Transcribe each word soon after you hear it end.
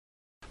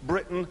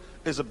Britain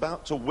is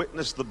about to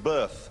witness the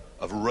birth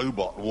of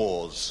robot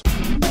wars.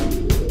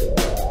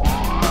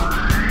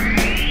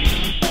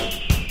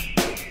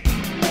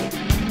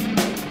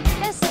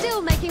 They're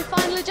still making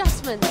final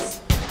adjustments.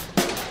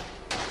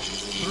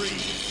 3,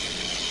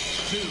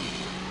 2,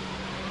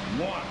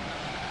 1.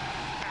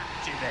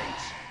 Activate.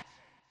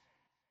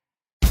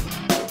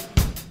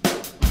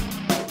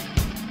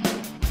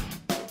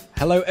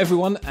 Hello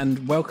everyone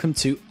and welcome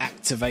to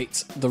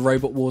Activate, the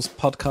Robot Wars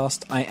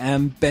podcast. I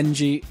am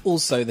Benji,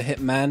 also the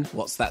Hitman.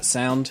 What's that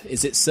sound?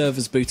 Is it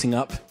servers booting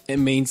up? It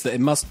means that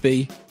it must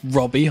be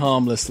Robbie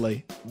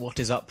Harmlessly. What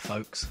is up,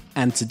 folks?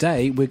 And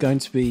today we're going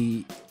to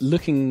be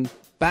looking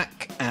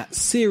back at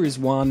Series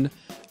 1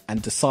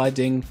 and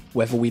deciding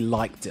whether we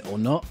liked it or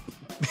not.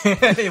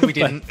 We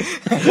didn't.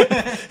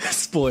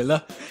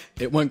 Spoiler,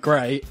 it weren't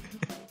great.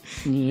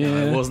 Yeah.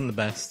 No, it wasn't the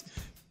best.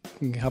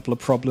 A couple of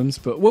problems,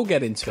 but we'll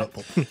get into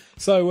it.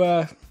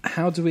 So,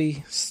 how do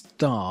we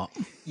start?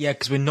 Yeah,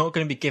 because we're not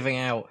going to be giving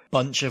out a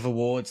bunch of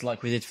awards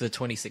like we did for the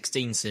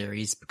 2016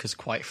 series, because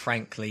quite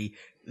frankly,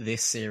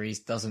 this series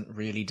doesn't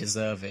really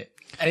deserve it.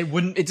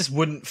 And it just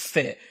wouldn't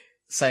fit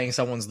saying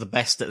someone's the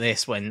best at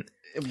this when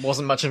it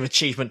wasn't much of an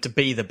achievement to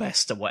be the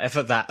best at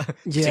whatever that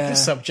particular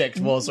subject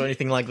was or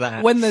anything like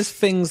that. When there's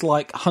things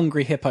like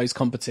Hungry Hippos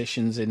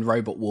competitions in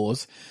Robot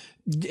Wars,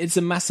 it's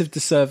a massive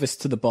disservice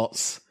to the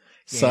bots.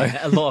 So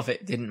yeah, a lot of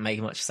it didn't make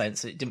much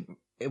sense.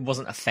 It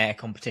wasn't a fair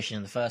competition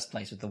in the first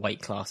place with the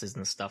weight classes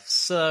and stuff.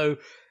 So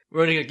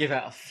we're only going to give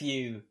out a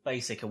few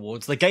basic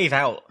awards. They gave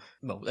out,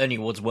 well, the only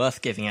awards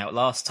worth giving out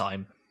last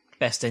time.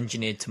 Best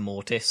Engineered to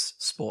Mortis,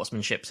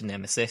 Sportsmanship to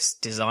Nemesis,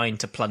 Design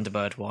to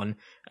Plunderbird 1,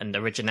 and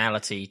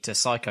Originality to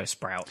Psycho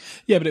Sprout.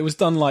 yeah, but it was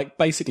done like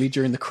basically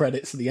during the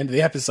credits at the end of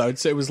the episode.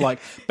 So it was like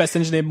Best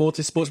Engineered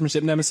Mortis,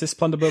 Sportsmanship Nemesis,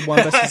 Plunderbird 1,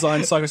 Best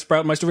Design, Psycho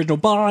Sprout, Most Original,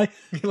 bye.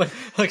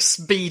 like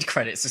speed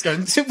credits just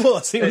going...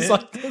 It was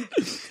like...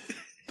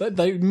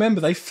 They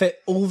remember they fit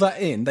all that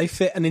in. They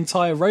fit an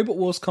entire Robot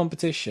Wars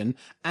competition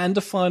and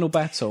a final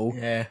battle,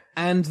 Yeah.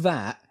 and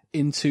that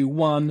into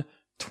one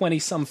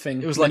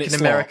 20-something. It was like an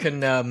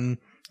American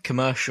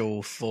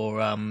commercial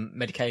for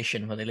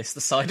medication where they list the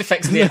side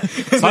effects.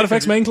 Side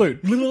effects may include.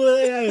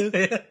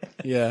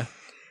 Yeah.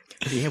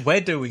 Yeah,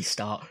 where do we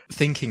start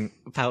thinking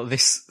about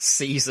this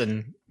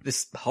season,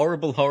 this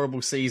horrible,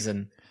 horrible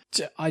season?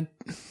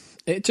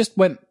 It just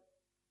went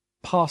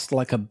past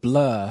like a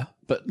blur,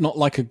 but not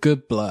like a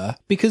good blur,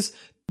 because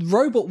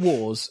Robot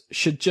Wars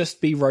should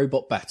just be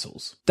robot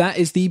battles. That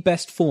is the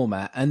best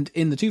format, and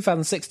in the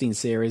 2016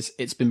 series,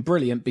 it's been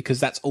brilliant because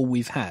that's all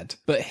we've had.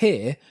 But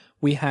here,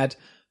 we had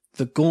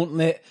the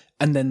gauntlet,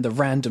 and then the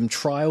random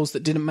trials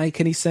that didn't make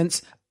any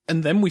sense,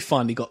 and then we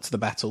finally got to the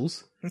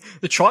battles.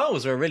 The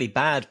trials are a really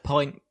bad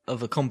point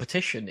of a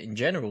competition in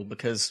general,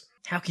 because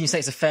how can you say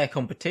it's a fair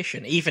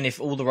competition? Even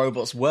if all the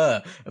robots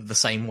were of the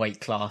same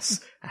weight class,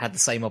 had the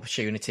same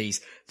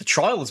opportunities, the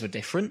trials were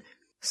different.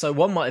 So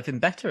one might have been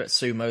better at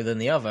sumo than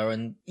the other,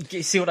 and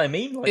you see what I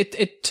mean? Like,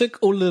 It took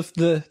all of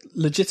the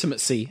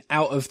legitimacy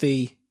out of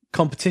the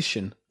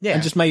competition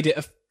and just made it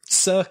a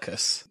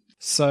circus.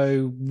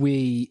 So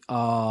we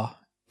are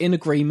in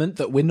agreement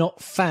that we're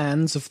not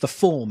fans of the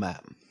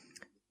format.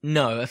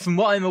 no, from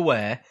what I'm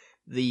aware,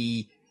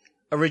 the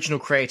original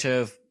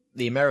creator of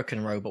the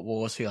American Robot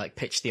Wars, who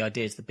pitched the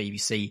idea to the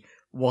BBC,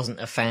 wasn't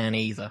a fan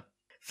either.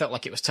 Felt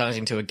like it was turning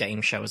into a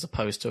game show as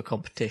opposed to a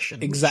competition.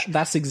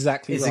 That's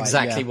exactly It's right.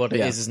 exactly what it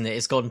Yeah. is, isn't it?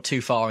 It's gone too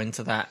far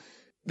into that.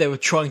 They were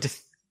trying to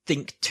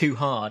think too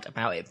hard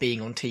about it being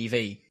on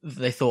TV.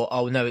 They thought,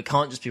 oh no, it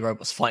can't just be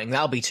robots fighting.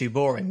 That'll be too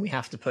boring. We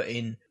have to put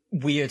in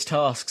weird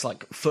tasks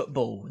like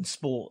football and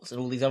sports and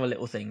all these other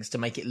little things to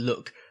make it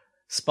look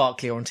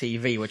sparklier on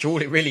TV, which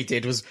all it really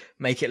did was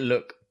make it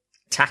look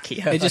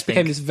tackier. It just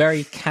became this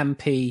very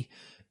campy,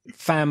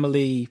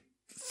 family,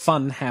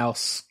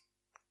 funhouse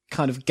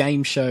kind of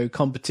game show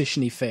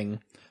competition-y thing.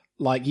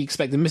 Like, you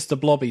expected Mr.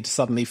 Blobby to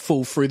suddenly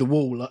fall through the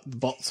wall at the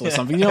bots or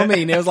something. You know what I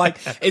mean? It was like,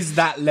 it's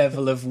that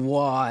level of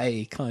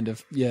why, kind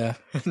of, yeah.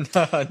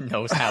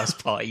 Noel's house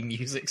party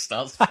music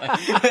starts playing.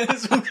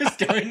 It's all just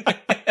going...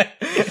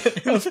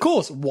 Of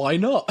course, why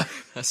not?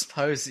 I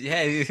suppose,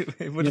 yeah,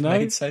 it would have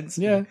made sense.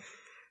 Yeah.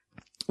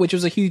 Which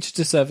was a huge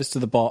disservice to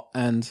the bot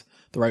and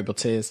the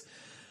Roboteers,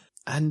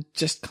 and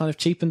just kind of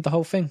cheapened the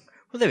whole thing.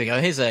 Well, there we go.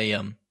 Here's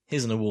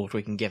an award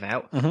we can give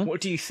out. Mm-hmm.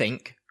 What do you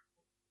think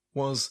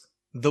was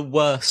the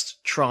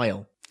worst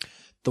trial?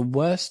 The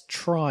worst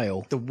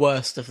trial. The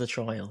worst of the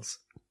trials.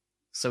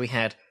 So we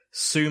had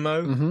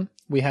sumo. Mm-hmm.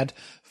 We had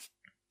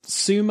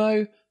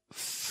sumo.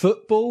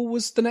 Football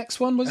was the next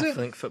one, was I it?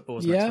 think football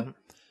was Yeah. next one.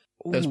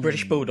 There was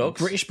British Bulldogs.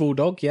 British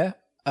Bulldog, yeah.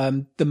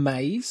 The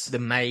maze. The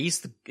maze.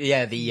 The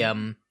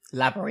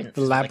labyrinth.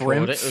 The is what they called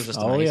labyrinth. It was just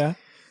a Oh, maze. yeah.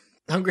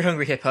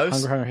 Hungry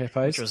Hippos. Hungry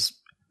Hippos. Which was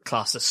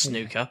classed as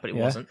snooker, but it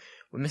Yeah. wasn't.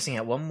 We're missing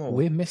out one more.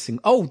 We're missing...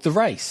 Oh, the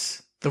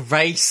race. The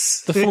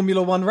race. The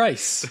Formula One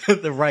race.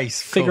 The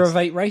race. Figure of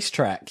 8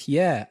 racetrack.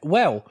 Yeah.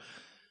 Well,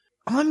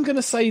 I'm going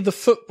to say the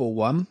football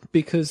one,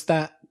 because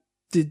that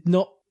did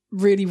not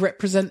really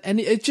represent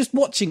any... Just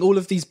watching all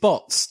of these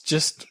bots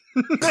just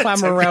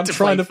clamor around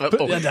trying to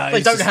football. put. No, They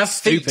it's don't just have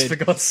feet, stupid.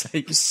 for God's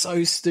sake. It's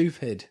so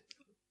stupid.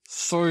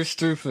 So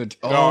stupid.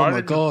 No, Oh I my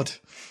didn't- god.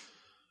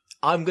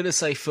 I'm going to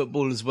say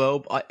football as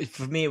well.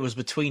 For me, it was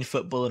between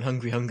football and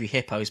Hungry Hungry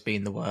Hippos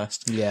being the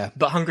worst. Yeah.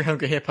 But Hungry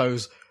Hungry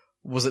Hippos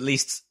was at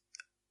least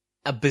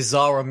a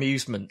bizarre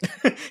amusement.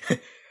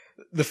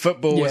 The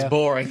football was Yeah.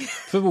 boring.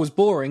 Football was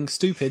boring,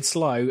 stupid,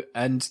 slow,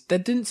 and there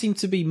didn't seem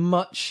to be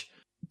much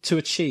to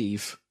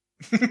achieve.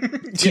 Do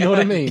you know what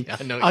I mean? Yeah,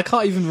 I know. I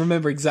can't even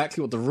remember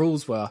exactly what the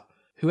rules were.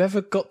 Whoever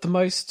got the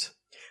most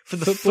For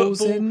the footballs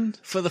football, in.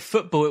 for the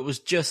football, it was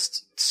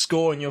just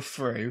scoring you're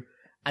through,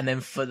 and then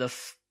for the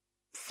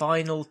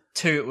final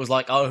two, it was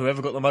like, oh,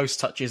 whoever got the most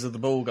touches of the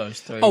ball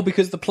goes through. Oh,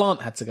 because the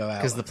plant had to go out.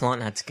 because the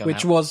plant had to go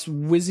which out. was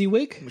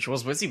WYSIWYG. Which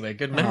was WYSIWYG.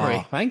 Good memory.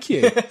 Oh, thank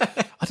you.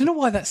 I don't know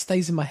why that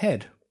stays in my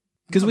head.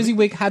 Because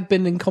WYSIWYG had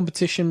been in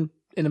competition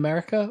in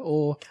America,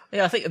 or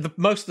Yeah, I think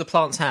most of the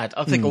plants had.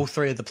 I Hmm. think all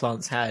three of the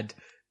plants had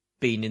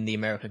been in the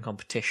American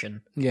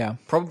competition. yeah,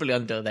 Probably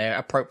under their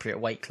appropriate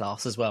weight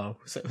class as well.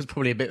 So it was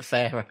probably a bit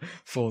fairer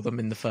for them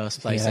in the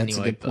first place yeah, anyway.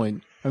 that's a good but-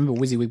 point. I remember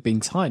WYSIWYG being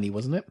tiny,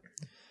 wasn't it?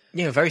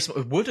 Yeah, very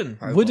small. Wooden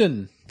robot.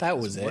 Wooden. That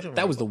was it. wooden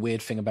That was the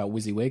weird thing about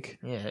WYSIWYG.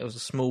 Yeah, it was a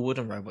small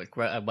wooden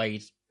robot.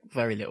 Weighed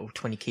very little,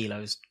 20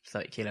 kilos,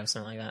 30 kilos,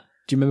 something like that.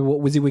 Do you remember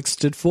what WYSIWYG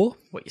stood for?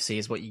 What you see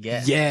is what you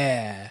get.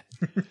 Yeah.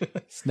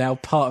 It's now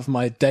part of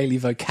my daily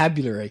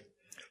vocabulary.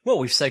 Well,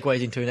 we've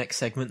segued into the next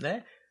segment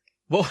there.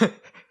 What?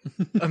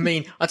 I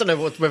mean, I don't know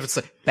whether to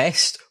say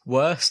best,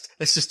 worst.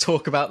 Let's just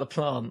talk about the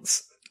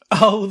plants.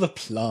 Oh, the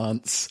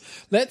plants.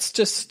 Let's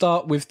just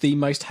start with the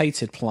most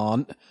hated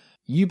plant,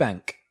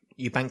 Eubank.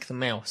 Eubank the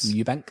mouse.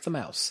 Eubank the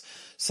mouse.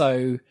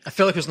 So, I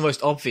feel like it was the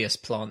most obvious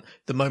plant.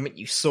 The moment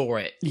you saw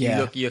it,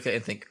 Yeah. you look at it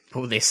and think,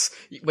 "Oh, this."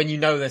 When you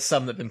know there's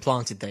some that've been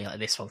planted there, you're like,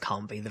 this one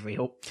can't be a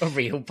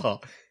real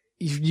pot.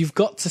 you've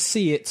got to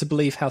see it to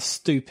believe how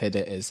stupid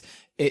it is.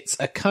 It's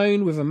a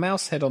cone with a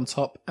mouse head on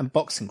top and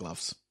boxing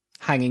gloves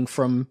hanging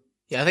from.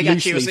 Yeah, I think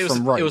actually loosely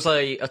from rope. it was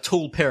a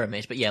tall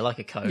pyramid, but yeah, like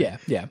a cone.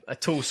 Yeah. a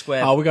tall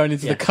square. Oh, we're going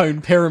into Yeah. the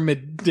cone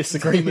pyramid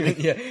disagreement.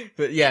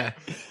 yeah,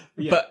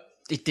 but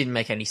it didn't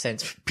make any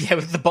sense. Yeah,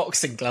 with the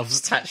boxing gloves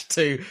attached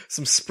to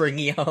some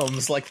springy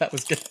arms, like that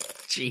was good.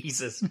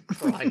 Jesus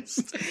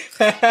Christ!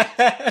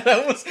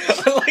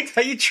 I liked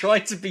how you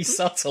tried to be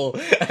subtle,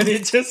 and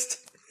it just.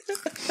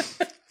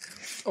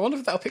 I wonder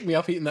if that'll pick me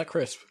up eating that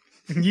crisp.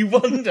 You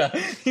wonder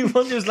it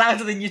was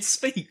louder than your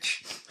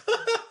speech.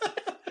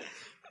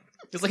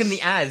 It's like in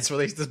the ads where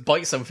they just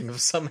bite something and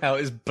somehow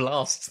it just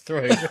blasts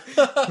through.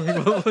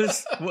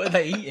 What are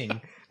they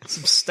eating?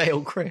 Some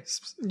stale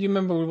crisps. You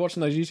remember we were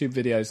watching those YouTube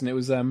videos and it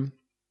was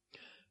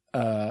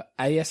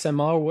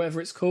ASMR or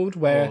whatever it's called,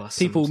 where that's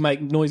people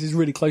make noises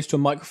really close to a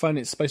microphone.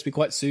 It's supposed to be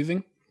quite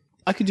soothing.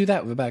 I could do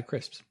that with a bag of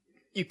crisps.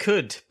 You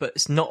could, but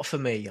it's not for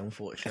me,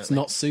 unfortunately. It's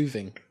not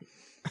soothing.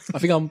 I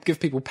think I'll give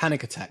people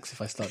panic attacks if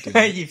I start doing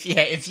it.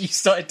 if you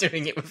started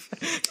doing it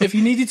with If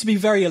you needed to be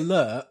very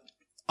alert,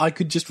 I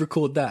could just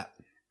record that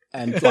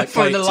and like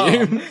for play an it to you.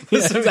 alarm, Yeah,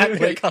 so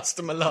exactly. a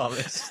custom alarm,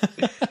 it's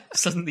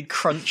suddenly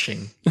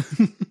crunching.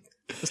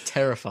 It's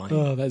terrifying.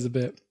 Oh, there's a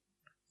bit.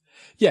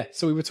 Yeah,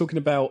 so we were talking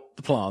about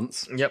the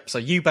plants. Yep.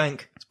 So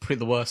Eubank is probably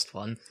the worst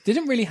one.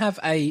 Didn't really have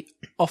a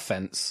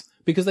offense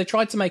because they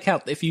tried to make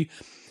out that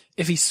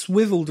if he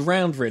swiveled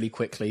around really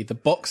quickly, the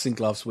boxing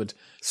gloves would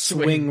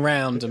swing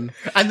round and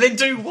And then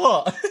do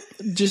what?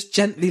 just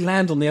gently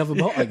land on the other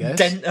bot, I guess.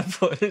 Dent a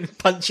foot,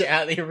 punch it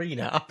out of the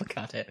arena,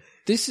 uppercut it.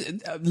 This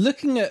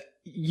looking at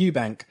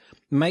Eubank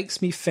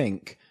makes me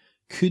think,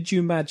 could you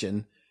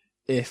imagine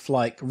if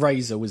like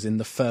Razor was in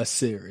the first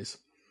series?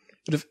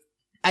 Would have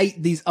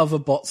ate these other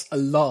bots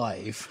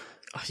alive.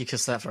 Oh, you could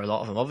say that for a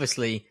lot of them.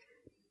 Obviously,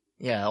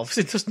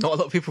 just not a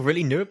lot of people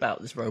really knew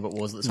about this Robot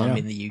Wars at the time Yeah.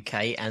 in the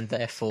UK, and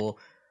therefore,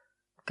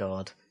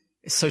 God,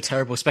 it's so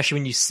terrible, especially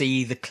when you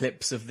see the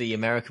clips of the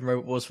American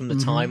Robot Wars from the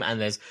time,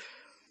 and there's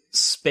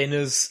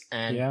spinners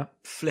and Yeah.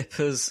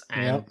 flippers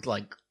and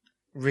like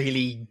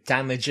really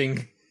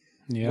damaging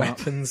Yeah.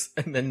 weapons,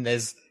 and then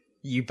there's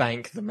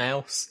Eubank the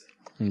mouse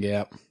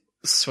Yeah.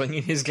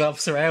 swinging his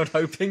gloves around,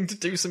 hoping to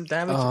do some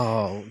damage.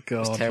 Oh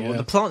god. It's terrible. yeah.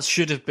 The plants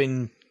should have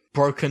been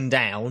broken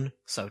down,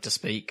 so to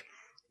speak,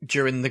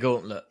 during the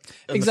gauntlet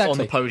on Exactly. on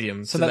the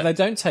podium, so that they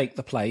don't take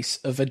the place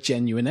of a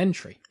genuine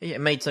entry.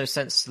 it made no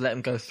sense to let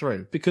them go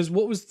through. Because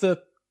what was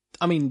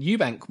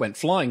Eubank went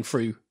flying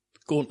through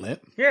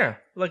Gauntlet, Yeah,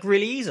 like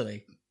really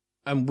easily.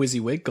 and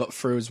WYSIWYG got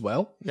through as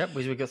well. Yep,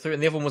 we got through,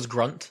 and the other one was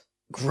Grunt,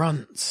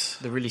 Grunt.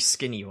 the really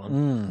skinny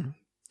one.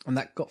 And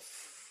that got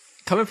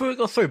Coming through, it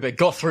got through, but it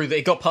got through.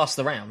 It got past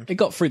the round. it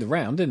got through the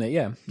round, didn't it?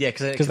 Yeah. Yeah,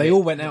 Because they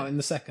all went out in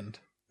the second.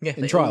 yeah,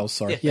 in they trials,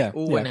 all, sorry. they Yeah,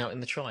 all yeah. went out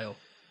in the trial.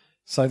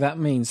 So that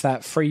means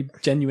that 3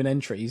 genuine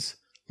entries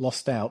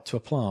lost out to a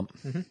plant.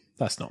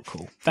 That's not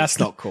cool. That's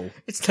not cool.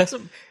 It's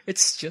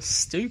just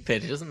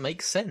stupid. It doesn't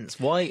make sense.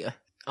 Why?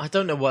 I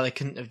don't know why they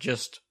couldn't have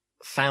just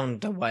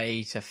found a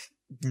way to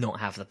not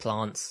have the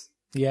plants.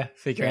 Yeah.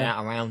 Figuring yeah.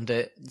 out around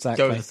it. Exactly.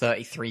 Go with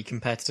 33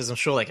 competitors. I'm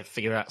sure they could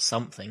figure out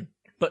something.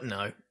 But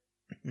no.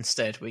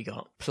 Instead, we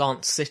got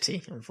Plant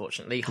City,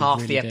 unfortunately. Half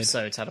really the did.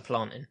 episodes had a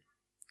plant in.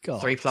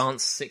 God, 3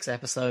 plants, 6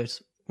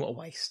 episodes. What a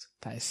waste.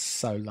 that is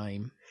so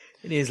lame.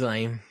 It is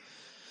lame.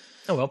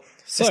 Oh well.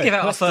 So, Let's give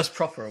out our let's first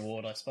proper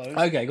award, I suppose.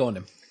 Okay, go on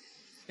then.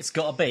 It's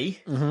got to be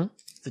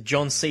the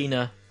John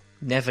Cena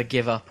Never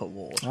Give Up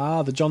Award.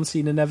 Ah, the John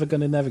Cena never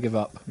give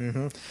up.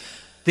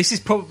 This is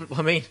probably,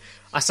 I mean,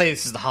 I say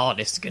this is the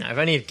hardest. I've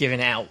only given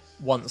it out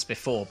once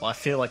before, but I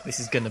feel like this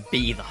is going to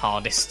be the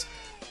hardest.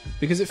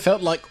 Because it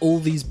felt like all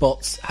these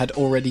bots had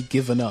already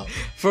given up.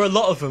 For a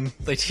lot of them,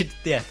 they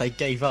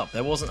gave up.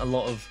 There wasn't a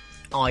lot of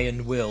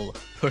iron will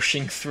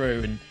pushing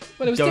through and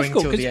Well, it was going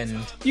difficult till the because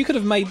end. you could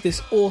have made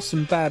this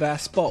awesome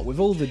badass bot with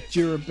all the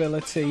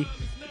durability,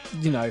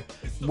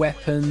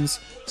 weapons,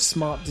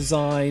 smart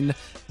design,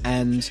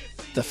 and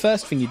the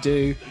first thing you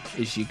do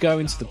is you go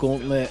into the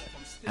gauntlet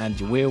and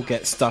your wheel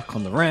gets stuck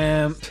on the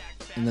ramp,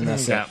 and then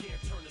that's Yeah. it.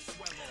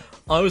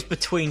 I was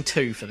between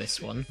 2 for this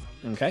one.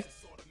 Okay.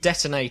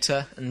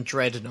 Detonator and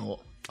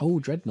Dreadnought. Oh,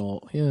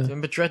 Dreadnought, yeah.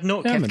 Remember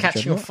Dreadnought? Yeah, I Kept remember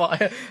catching on Dreadnought.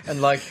 fire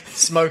and like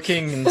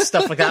smoking and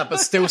stuff like that, but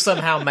still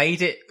somehow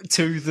made it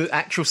to the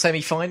actual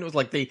semi-finals.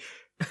 Like the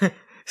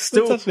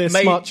still That's actually a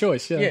smart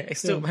choice, yeah. it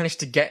still managed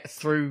to get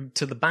through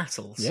to the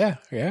battles. Yeah.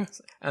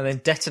 And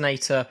then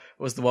Detonator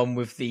was the one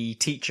with the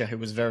teacher who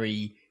was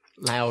very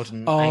loud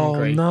and Oh,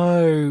 angry.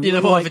 no. You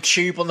know, with a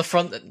tube on the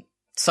front that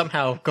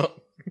somehow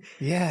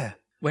Yeah.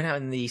 went out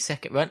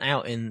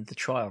in the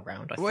trial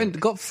round. I think.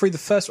 Got through the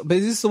first one, but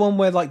is this the one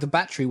where like the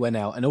battery went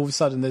out and all of a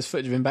sudden there's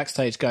footage of him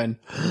backstage going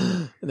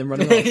and then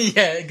running off?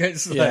 Yeah, it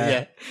goes like,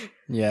 Yeah.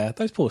 Yeah,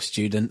 those poor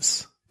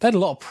students. They had a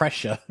lot of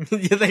pressure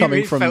yeah, they coming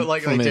really from felt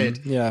like from they him.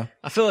 did. Yeah,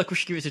 I feel like we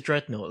should give it to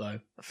Dreadnought though.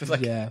 I feel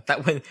like Yeah.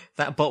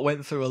 that bot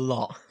went through a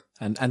lot.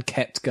 and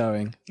kept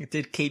going. It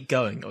did keep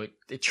going. Or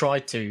it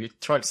tried to.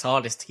 It tried its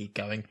hardest to keep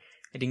going.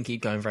 It didn't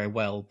keep going very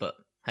well, but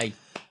hey,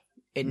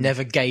 it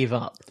never gave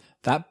up.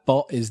 That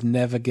bot is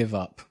never give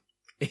up.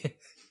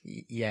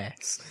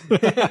 Yes.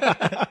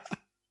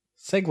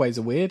 Segways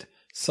are weird.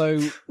 So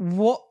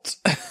what?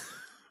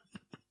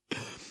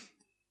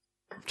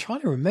 I'm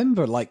trying to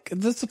remember. Like,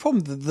 that's the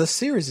problem. The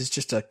series is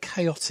just a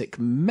chaotic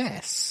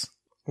mess.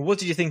 What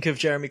did you think of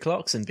Jeremy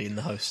Clarkson being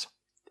the host?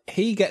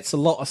 He gets a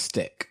lot of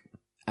stick,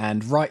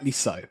 and rightly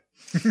so.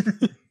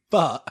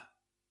 But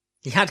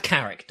He had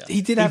character.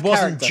 He did have He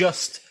wasn't character.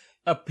 just.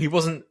 He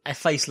wasn't a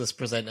faceless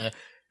presenter.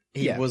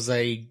 He Yeah. was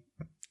a.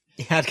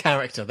 He had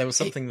character. There was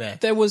something there.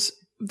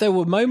 there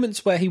were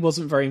moments where he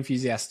wasn't very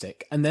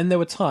enthusiastic, and then there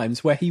were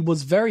times where he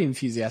was very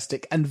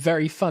enthusiastic and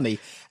very funny,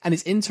 and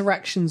his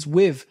interactions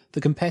with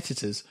the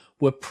competitors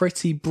were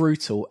pretty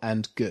brutal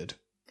and good.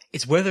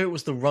 It's whether it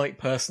was the right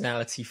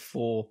personality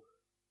for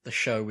the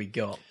show we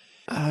got.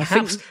 I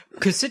Perhaps,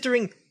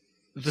 considering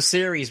the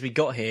series we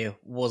got here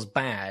was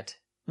bad,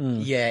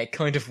 yeah, it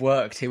kind of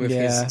worked here with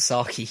his Yeah.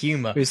 sarky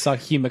humour. his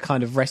humour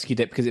kind of rescued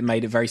it because it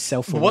made it very But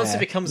self-aware. once it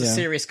becomes a Yeah.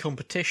 serious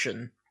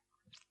competition,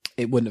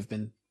 It wouldn't have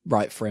been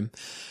right for him.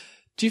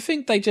 Do you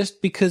think they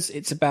just, because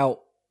it's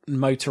about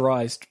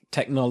motorized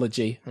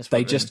technology, they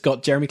probably- just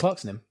got Jeremy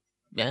Clarkson in?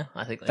 yeah,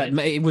 I think That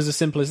it was as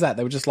simple as that.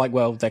 They were just like,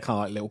 well, they're kind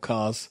of like little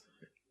cars.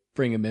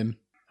 Bring him in.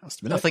 Must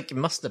have been I it. think it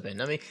must have been.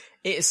 I mean,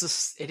 it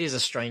is a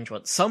strange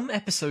one. Some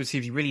episodes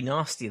he'd be really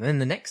nasty, and then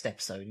the next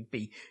episode he'd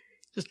be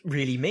just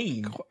really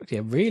mean.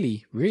 Yeah,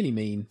 really, really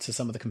mean to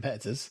some of the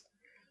competitors.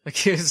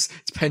 Because it's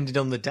depending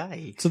on the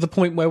day. To the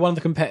point where one of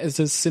the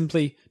competitors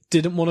simply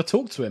didn't want to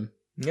talk to him.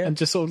 Yeah. And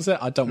just sort of said,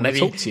 I don't want to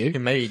talk to you.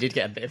 Maybe he did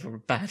get a bit of a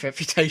bad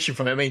reputation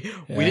from it. I mean,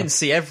 we didn't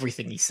see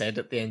everything he said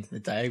at the end of the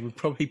day.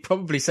 We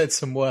probably said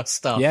some worse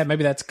stuff. Yeah,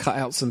 maybe they had to cut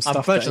out some I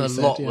stuff. imagine that he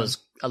said, yeah.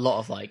 a lot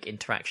of like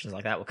interactions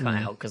like that were cut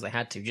out because they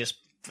had to just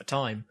for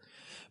time.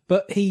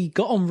 But he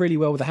got on really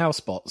well with the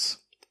housebots,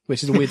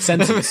 which is a weird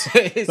sentence.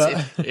 It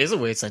But- is a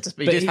weird sentence,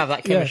 but he but did have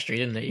that yeah, chemistry,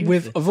 didn't he?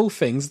 With, of all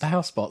things, the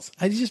housebots.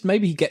 And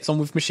maybe he gets on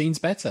with machines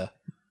better.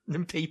 the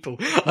people.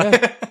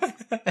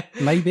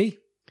 Maybe.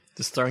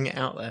 Just throwing it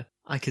out there.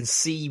 I can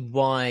see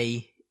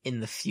why in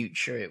the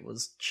future it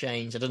was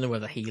changed. I don't know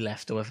whether he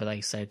left or whether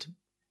they said,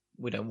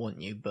 we don't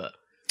want you, but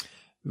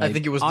I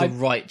think it was the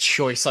right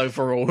choice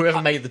overall.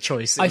 Whoever made the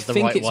choice, it I was the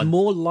think right it's one.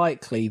 more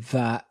likely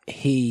that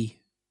he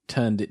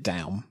turned it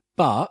down.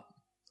 But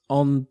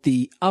on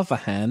the other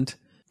hand,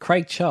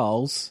 Craig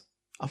Charles,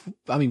 Red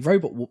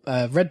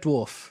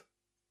Dwarf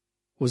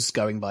was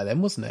going by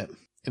then, wasn't it?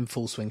 In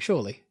full swing,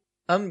 surely.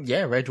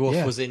 Yeah, Red Dwarf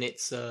Yeah. was in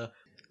its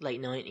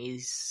late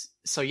 90s.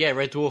 So yeah,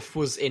 Red Dwarf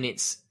was in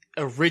its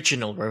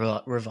original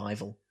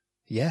revival.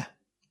 Yeah.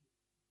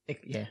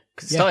 Yeah,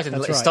 because Yeah, it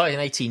that's right. started in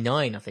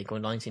 89, I think, or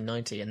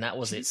 1990, and that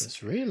was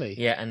Jesus, really?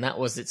 yeah, and that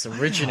was its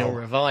original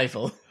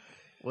revival.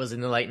 Was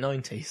in the late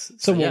 90s.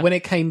 So yeah. when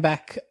it came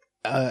back,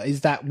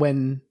 is that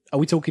when... Are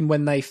we talking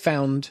when they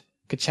found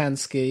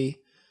Kachansky?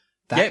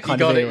 That Yeah, kind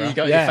you got of it, era? you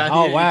got it, yeah. you found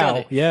Oh, it, you wow. got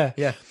it. Yeah.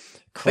 Yeah. I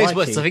think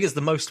Crikey. it's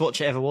the most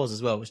watch it ever was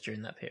as well, was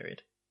during that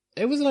period.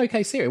 It was an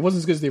okay series. It wasn't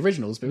as good as the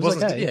originals, but it was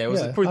Wasn't- okay. yeah, it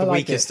was probably I the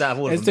liked weakest it. out of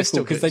all of It's them. It's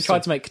difficult because still they good,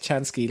 tried to make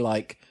Kachansky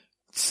like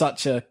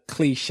such a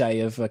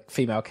cliche of a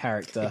female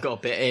character. It got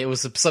a bit. It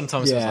was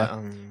sometimes. Yeah. It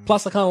was like,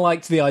 Plus, I kind of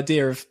liked the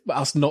idea of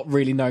us not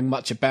really knowing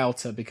much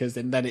about her, because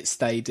then it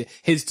stayed.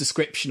 His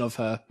description of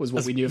her was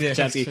what we knew of yeah,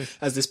 Jazzy that's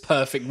as this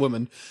perfect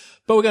woman.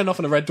 But we're going off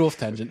on a Red Dwarf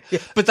tangent. yeah,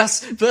 but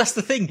that's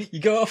the thing. You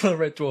go off on a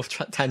Red Dwarf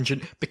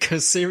tangent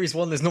because series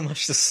 1, there's not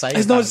much to say.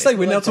 There's about not to say. it.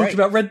 We're now Like, talking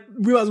great. about Red.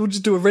 We might as well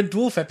just do a Red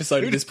Dwarf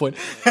episode at this point.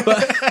 But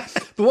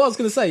what I was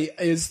going to say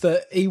is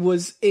that he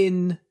was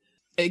in.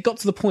 It got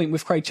to the point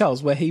with Craig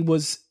Charles where he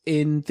was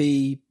in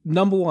the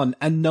number 1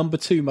 and number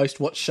 2 most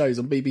watched shows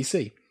on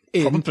BBC.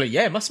 Probably,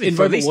 yeah. It must have been in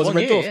for at Robot least Wars 1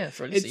 and Red year. Dwarf. Yeah,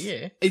 for at least a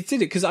year. It did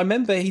it because I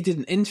remember he did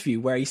an interview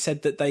where he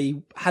said that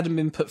they hadn't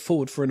been put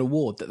forward for an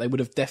award that they would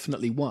have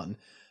definitely won,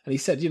 and he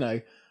said,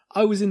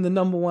 I was in the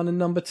number 1 and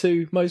number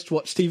 2 most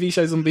watched TV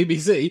shows on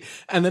BBC,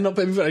 and they're not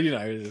putting, But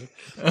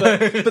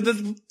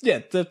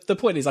the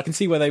point is, I can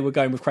see where they were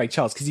going with Craig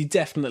Charles, because he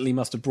definitely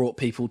must have brought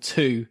people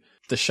to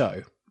the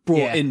show,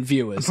 brought in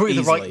viewers, Probably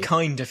the easily. right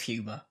kind of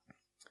humour.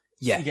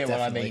 Yeah, You get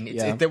definitely, what I mean?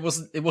 yeah.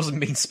 It wasn't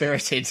mean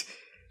spirited.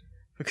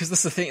 Because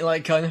that's the thing,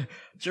 like, kind of,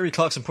 Jerry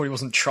Clarkson probably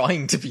wasn't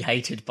trying to be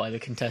hated by the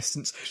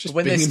contestants. just But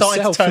when they being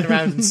started himself. to turn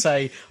around and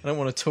say, I don't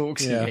want to talk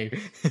to Yeah. you.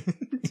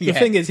 The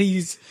thing is, he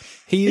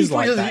is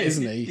like probably that,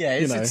 doesn't- isn't he? Yeah,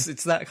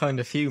 it's that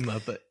kind of humour,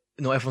 but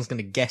not everyone's going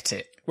to get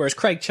it. Whereas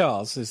Craig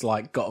Charles has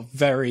like got a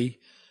very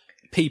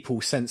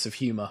people sense of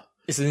humour.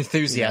 It's an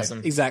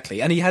enthusiasm.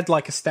 Exactly. And he had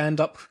like a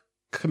stand-up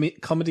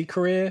comedy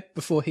career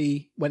before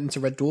he went into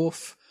Red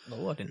Dwarf.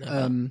 Oh, I didn't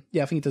know that.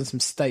 Yeah, I think he done some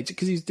stage,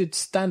 because he did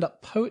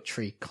stand-up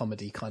poetry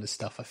comedy kind of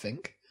stuff, I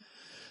think.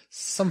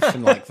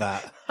 Something like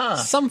that.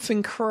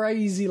 Something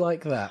crazy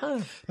like that.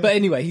 But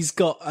anyway, he's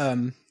got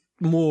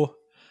more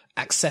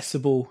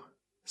accessible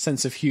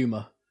sense of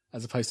humour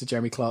as opposed to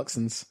Jeremy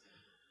Clarkson's.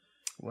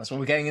 Well, that's what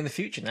we're getting in the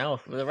future now.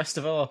 For the rest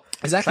of our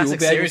Exactly, classic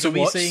we'll be able series, to we'll be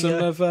watch seeing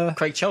some of,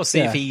 Craig Charles, see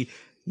yeah. if he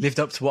lived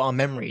up to what our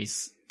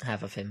memories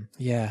have of him.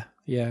 Yeah.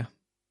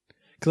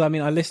 Because, I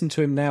mean, I listen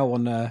to him now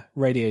on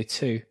Radio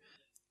 2,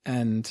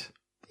 and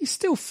he's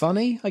still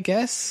funny, I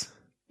guess.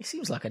 He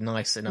seems like a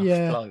nice enough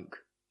Yeah.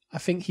 bloke. I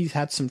think he's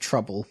had some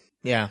trouble.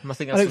 Yeah, I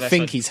think I that's don't the best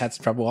think way- he's had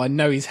some trouble. I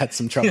know he's had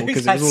some trouble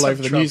because He's it was had all some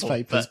over the trouble,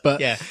 newspapers. but, But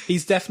yeah.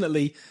 he's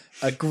definitely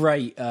a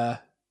great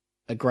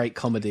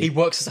comedy. He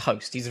works as a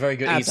host. He's very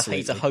good. He's a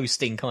Absolutely.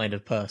 hosting kind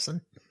of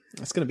person.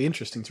 It's going to be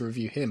interesting to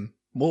review him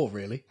more,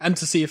 really, and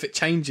to see if it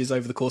changes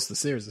over the course of the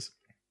series.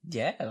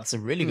 Yeah, that's a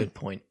really good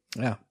point.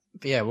 Yeah.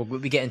 But yeah, we'll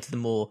be getting to the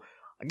more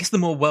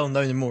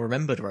well-known and more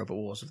remembered Robot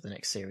Wars of the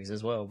next series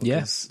as well.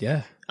 Yes. because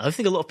Yeah. I don't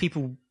think a lot of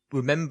people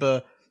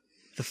remember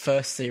the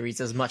first series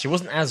as much. It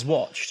wasn't as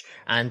watched,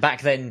 and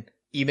back then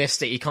you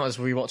missed it. You can't just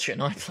rewatch it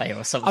on iPlayer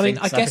or something. I mean,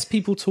 I so- guess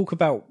people talk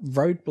about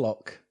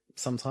Roadblock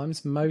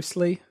sometimes,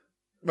 mostly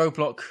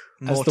Roadblock,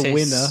 as Mortis, the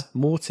winner.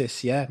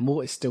 Mortis, yeah.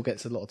 Mortis still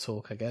gets a lot of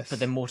talk, I guess. but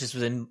then Mortis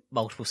was in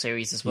multiple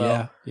series as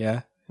well.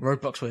 yeah.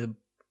 Roadblocks were,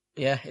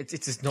 yeah, it's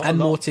just not And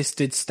a lot. Mortis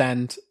did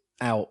stand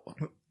out.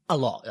 A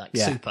lot, like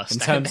Yeah. super. In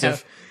stand terms out.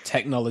 of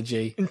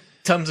technology, in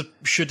terms of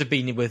should have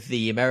been with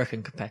the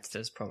American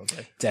competitors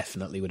probably,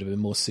 definitely would have been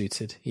more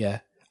suited. Yeah.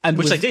 And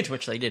which with- they did.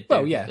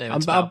 Well, They yeah,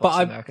 went to but Powerbox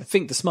I America.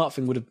 think the smart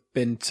thing would have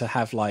been to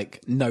have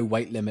like no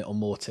weight limit on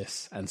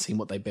Mortis and seen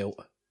what they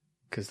built,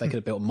 because they could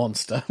have built a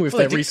monster with Well,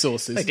 their they did-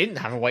 resources. They didn't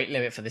have a weight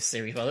limit for this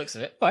series by the looks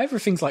of it. Oh,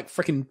 everything's like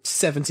freaking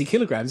 70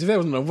 kilograms. If there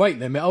wasn't a weight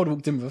limit, I would have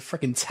walked in with a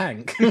freaking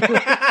tank.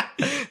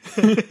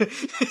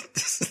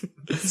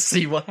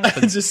 See what and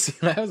happens. just see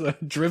that was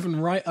driven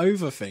right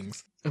over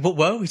things. What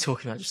were we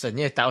talking about just then?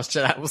 Yeah, that was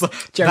Jeremy that was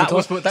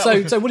Clarkson. that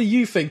so, was so what do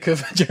you think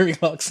of Jeremy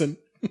Clarkson?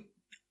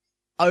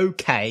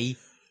 okay,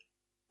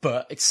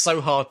 but it's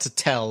so hard to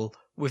tell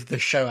with the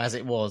show as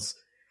it was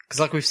because,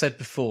 like we've said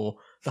before,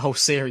 the whole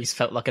series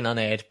felt like an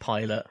unaired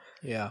pilot.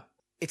 Yeah.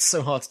 It's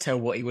so hard to tell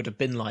what he would have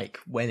been like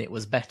when it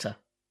was better.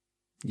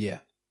 Yeah.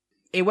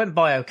 It went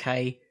by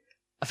okay.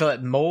 I feel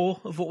like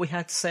more of what we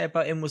had to say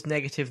about him was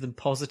negative than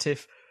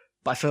positive,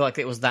 but I feel like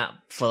it was that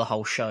for the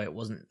whole show. It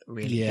wasn't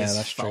really Yeah, his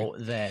that's true. fault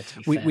there, to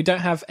be We, fair. we don't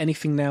have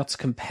anything now to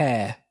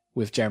compare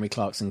with Jeremy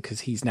Clarkson because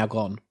he's now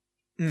gone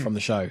from the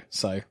show.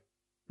 So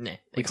Nah,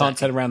 we can't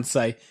turn around and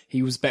say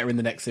he was better in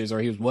the next series or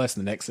he was worse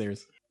in the next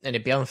series. And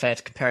it'd be unfair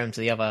to compare him to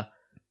the other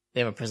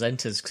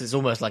presenters because it's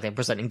almost like they're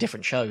presenting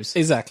different shows.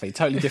 Exactly.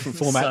 Totally different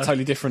format, So-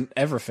 totally different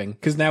everything.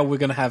 Because now we're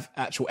going to have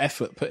actual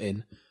effort put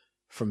in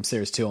from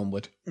series 2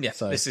 onward. Yeah,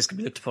 So this is going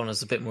to be looked upon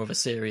as a bit more of a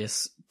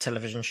serious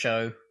television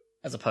show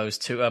as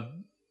opposed to a,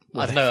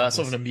 I don't know, a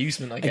sort of an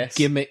amusement, I a guess.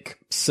 gimmick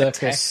circus.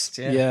 test,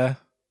 yeah. Yeah.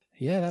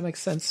 Yeah, that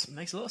makes sense.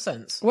 Makes a lot of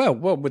sense. Well,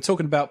 we're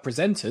talking about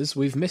presenters.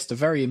 We've missed a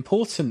very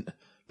important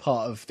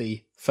part of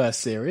the first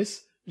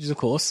series, which is, of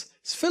course,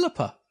 it's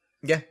Philippa.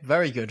 Yeah,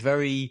 very good.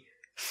 Very,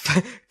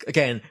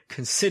 again,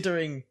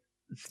 considering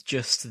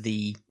just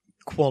the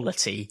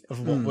quality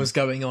of what was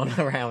going on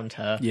around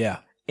her, Yeah.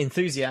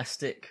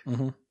 enthusiastic,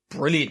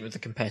 brilliant with the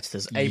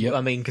competitors. Yep.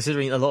 I mean,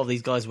 considering a lot of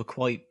these guys were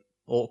quite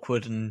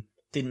awkward and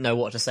didn't know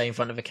what to say in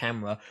front of a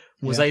camera,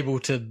 was Yeah. able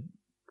to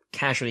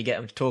casually get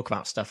them to talk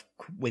about stuff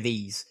with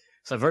ease.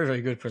 So very,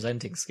 very good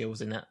presenting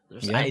skills in that,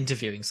 Yeah. and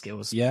interviewing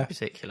skills Yeah. in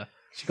particular.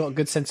 She got a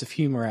good sense of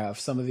humour out of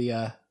some of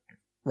the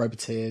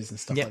Roboteers and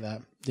stuff Yeah. like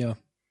that. Yeah.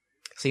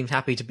 Seems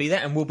happy to be there,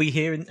 and we'll be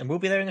here, and we'll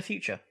be there in the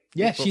future.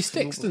 Yeah, she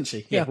sticks, doesn't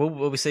she? Yeah,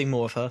 we'll be seeing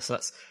more of her. So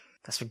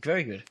that's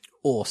very good.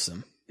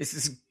 Awesome.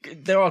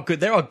 There are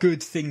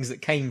good things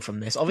that came from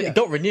this. Obviously, it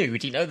got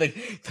renewed. You know, they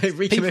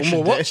recommissioned People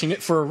were it. watching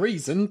it for a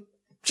reason.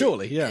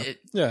 Surely, yeah.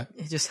 Yeah.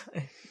 It just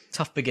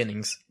tough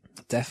beginnings.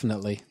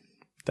 Definitely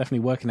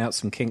working out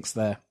some kinks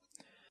there.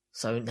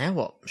 So now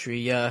what? Should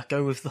we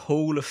go with the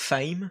Hall of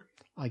Fame?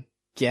 I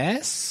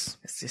guess.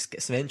 Let's just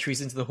get some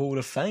entries into the Hall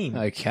of Fame.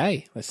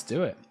 Okay, let's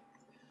do it.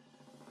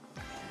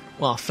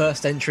 Well, our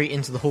first entry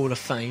into the Hall of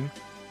Fame,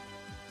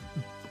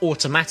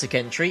 automatic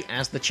entry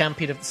as the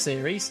champion of the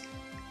series.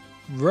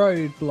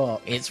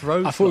 Roadblock. It's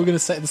Roadblock. I thought we were going to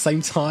say it at the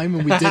same time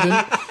and we didn't.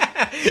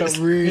 Got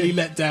really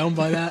let down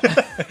by that.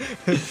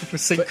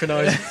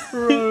 Synchronised.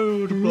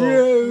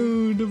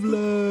 Roadblock.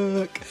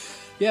 Roadblock.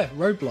 Yeah,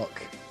 Roadblock.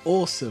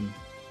 Awesome.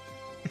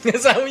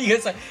 Is that what you're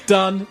going to say?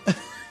 Done.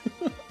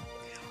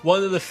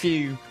 One of the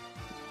few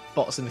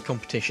bots in the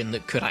competition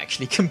that could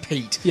actually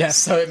compete. Yes.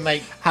 So it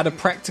made Had a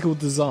practical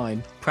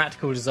design.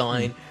 practical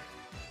design,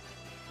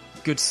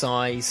 good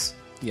size,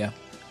 Yeah.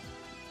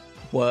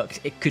 worked.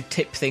 It could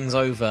tip things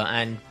over,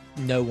 and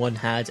no one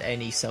had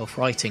any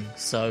self-writing,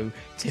 so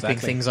tipping Exactly.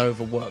 things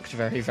over worked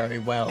very, very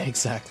well.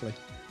 Exactly.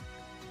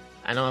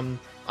 And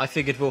I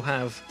figured we'll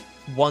have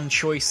one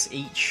choice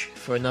each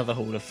for another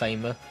Hall of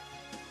Famer.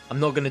 I'm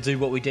not going to do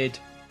what we did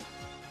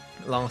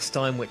last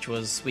time, which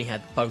was we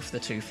had both the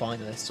two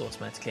finalists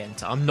automatically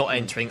enter. I'm not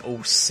entering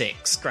all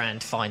 6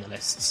 grand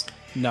finalists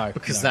No.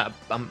 because no.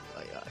 that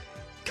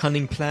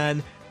cunning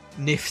plan,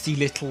 nifty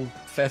little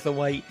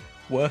featherweight,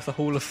 worth a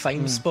Hall of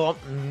Fame spot?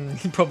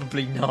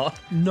 Probably not.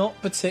 Not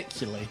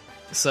particularly.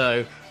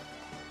 So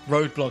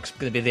Roadblock's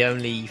going to be the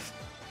only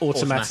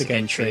Automatic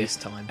entry this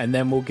time. And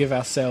then we'll give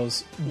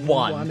ourselves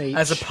One each.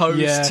 as opposed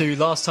Yeah, to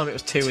last time it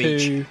was two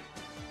each. 2.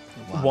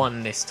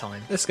 One this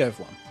time. Let's go with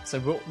 1. So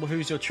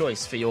who's your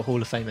choice for your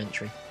Hall of Fame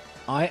entry?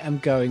 I am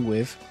going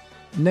with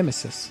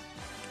Nemesis.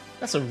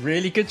 That's a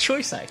really good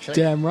choice, actually.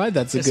 Damn right,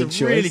 that's a It's good a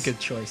choice. really good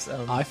choice.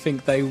 I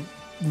think they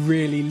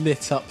really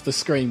lit up the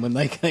screen when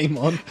they came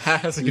on.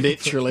 That's a good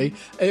Literally.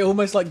 It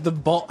almost like the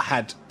bot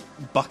had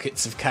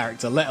buckets of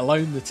character, let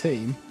alone the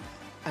team.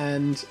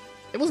 And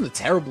it wasn't a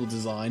terrible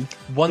design.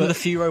 One of but the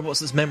few robots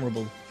that's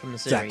memorable from the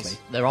series. Exactly.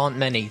 There aren't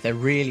many. There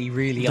really,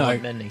 really No.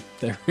 aren't many.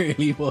 There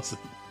really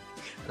wasn't.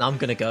 And I'm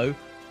going to go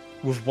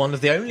with one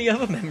of the only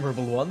other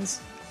memorable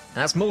ones, and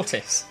that's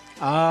Mortis.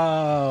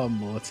 Ah,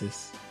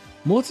 Mortis.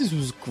 Mortis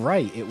was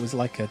great. It was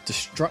like a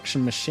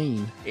destruction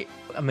machine.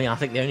 I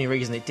think the only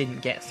reason it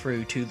didn't get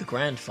through to the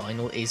grand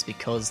final is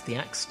because the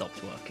axe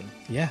stopped working.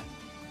 Yeah.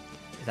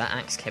 If that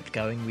axe kept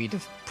going, we'd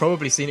have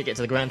probably seen it get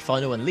to the grand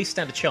final and at least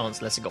stand a chance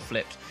unless it got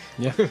flipped.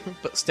 Yeah.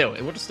 But still,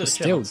 it would have stood a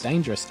Still chance.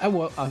 dangerous. Oh,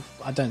 well,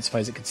 I don't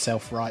suppose it could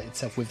self-right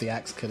itself with the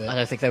axe, could it? I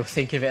don't think they were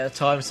thinking of it at the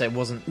time, so it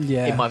wasn't.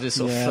 Yeah, It might have just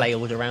sort of yeah.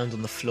 flailed around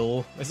on the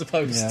floor as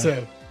opposed Yeah.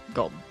 to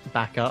got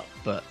back up.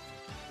 But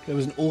It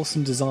was an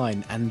awesome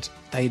design, and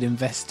they'd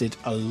invested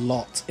a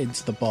lot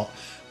into the bot.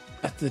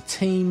 The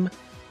team,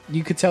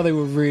 you could tell they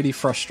were really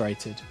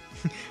frustrated.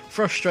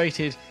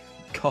 frustrated,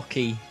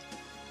 cocky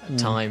at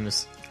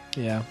times.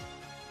 Yeah.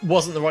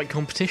 Wasn't the right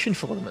competition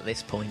for them at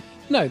this point.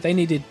 No, they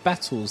needed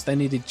battles. They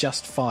needed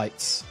just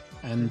fights,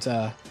 and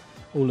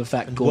all of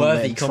that gauntlet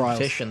Worthy and trials.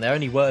 competition. Their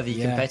only worthy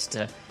Yeah.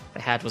 competitor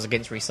they had was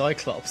against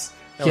Recyclops.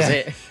 That was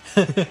Yeah.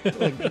 it.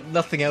 Like,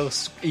 nothing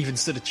else even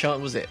stood a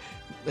chance. Was it?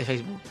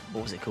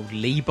 What was it called?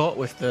 Leebot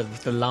with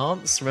the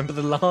lance. Remember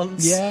the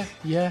lance? Yeah,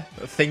 yeah.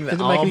 The thing that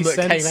Didn't make arm any that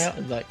sense. came out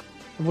and like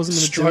It wasn't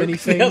going to do stroke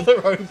anything. the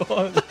other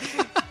robot.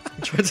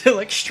 Tried to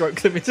like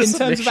stroke them into In terms of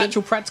submission.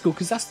 actual practical,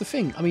 because that's the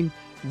thing. I mean,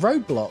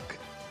 Roadblock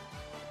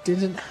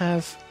didn't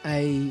have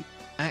a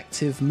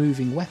active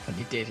moving weapon.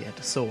 He did. He had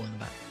a saw on the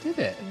back. Did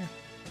it?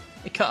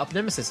 He cut up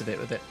Nemesis a bit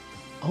with it.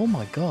 Oh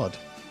my god.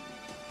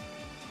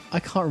 I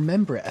can't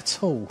remember it at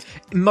all.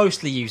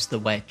 Mostly used the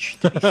wedge.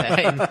 To be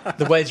fair.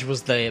 The wedge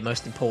was the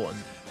most important.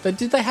 But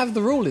did they have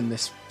the rule in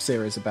this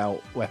series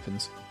about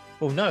weapons?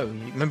 Well, no.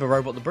 You remember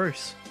Robot the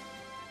Bruce?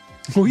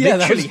 Well,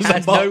 Literally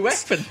had no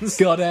weapons.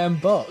 Goddamn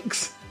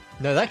box.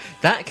 No,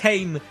 that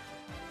came,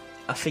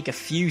 I think, a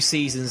few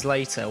seasons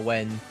later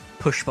when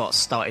Pushbots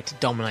started to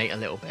dominate a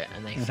little bit,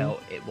 and they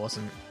felt it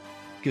wasn't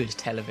good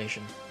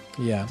television.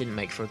 Yeah. Didn't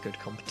make for a good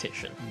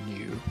competition.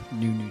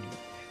 No.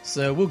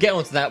 So we'll get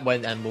onto that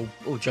and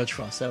we'll judge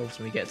for ourselves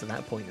when we get to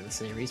that point in the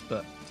series.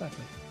 But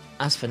Exactly.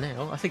 as for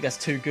now, I think that's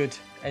 2 good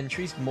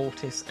entries: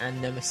 Mortis and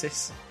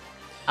Nemesis,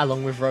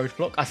 along with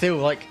Roadblock. I feel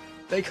like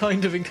they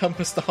kind of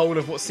encompass the whole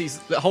of what's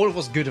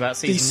good about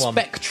The season 1.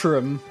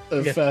 spectrum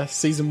of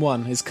season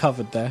 1 is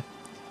covered there.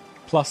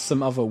 Plus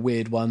some other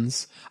weird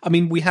ones. I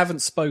mean, we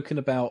haven't spoken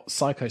about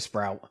Psycho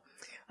Sprout.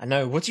 I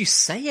know. What do you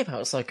say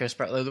about Psycho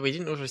Sprout though that we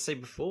didn't already say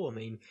before? I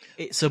mean,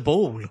 it's a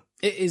ball.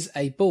 It is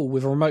a ball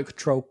with a remote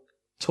control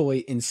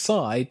toy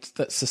inside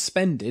that's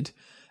suspended,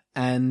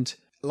 and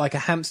like a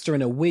hamster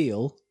in a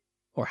wheel,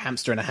 or a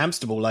hamster in a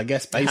hamster ball, I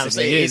guess, basically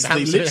Hamster- it is is the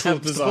hamster in a literal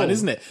hamster design, ball.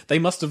 isn't it? They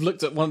must have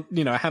looked at one,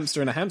 a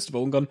hamster in a hamster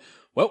ball and gone,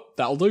 well,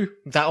 that'll do.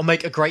 That'll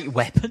make a great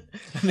weapon.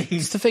 I mean,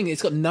 It's the thing,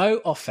 it's got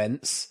no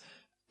offense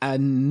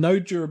and no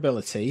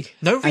durability.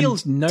 No real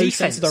and no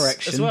sense of defense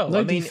direction. as well. No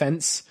I mean-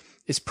 defense.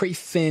 It's pretty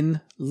thin,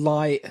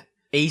 light.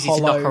 easy hollow.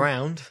 to knock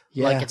around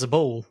Yeah. like it's a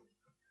ball.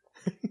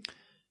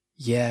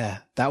 Yeah,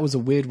 that was a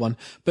weird one.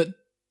 But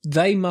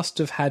they must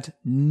have had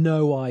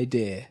no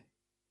idea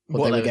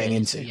what they were getting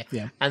into.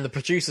 Yeah. And the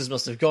producers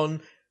must have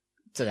gone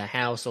to their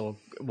house or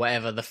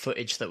whatever the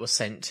footage that was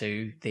sent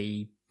to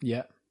the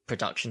Yeah.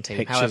 production team.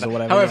 Pictures however, or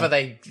whatever, however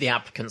yeah. the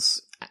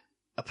applicants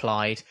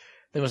applied,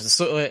 they must have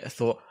sort of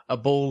thought a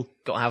ball,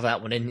 got to have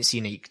that one in. It's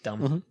unique,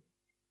 done.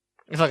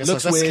 In fact,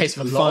 Looks that's the weird, case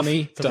for a lot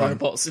funny, of the done.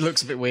 robots. It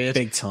looks a bit weird.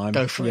 Big time.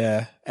 Go for it.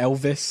 Yeah.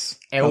 Elvis.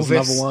 That was Elvis.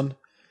 another one.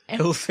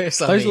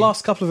 Elvis. I Those mean,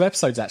 last couple of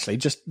episodes, actually,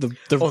 just the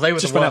Oh, they were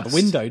just the went out the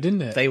worst. window,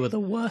 didn't it? They were the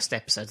worst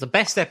episodes. The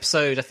best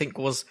episode, I think,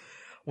 was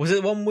it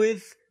the one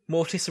with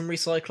Mortis and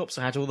Recyclops?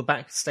 I had all the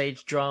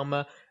backstage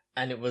drama,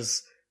 and it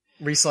was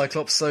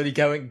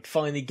Recyclops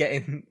finally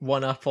getting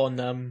one up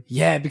on.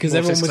 Yeah, because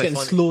Mortis, everyone was they getting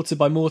find- slaughtered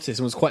by Mortis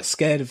and was quite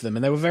scared of them,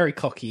 and they were very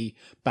cocky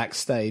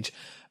backstage.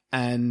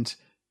 And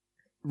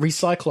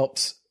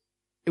Recyclops,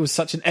 it was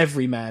such an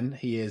everyman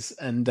he is,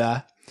 and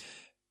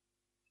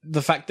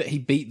the fact that he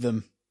beat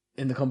them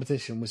in the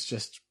competition was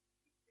just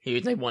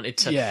They wanted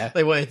to. Yeah.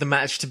 They wanted the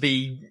match to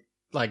be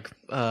like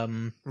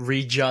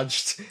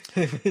rejudged.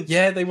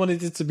 yeah. They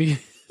wanted it to be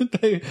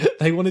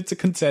they wanted to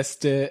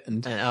contest it,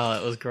 and And, oh,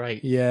 it was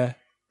great. yeah,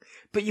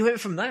 But you went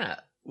from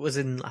that was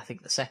in I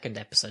think the second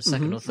episode,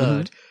 Mm-hmm, 2nd or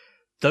 3rd.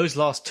 Those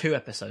last 2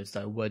 episodes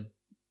though were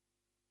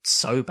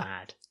so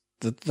bad.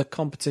 the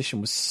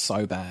competition was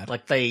so bad.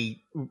 Like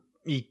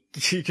you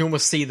can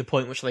almost see the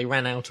point which they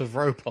ran out of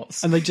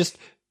robots. And they just,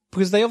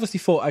 because they obviously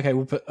thought, okay,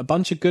 we'll put a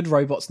bunch of good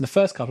robots in the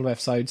first couple of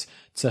episodes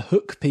to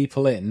hook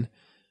people in,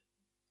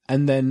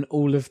 and then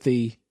all of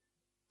the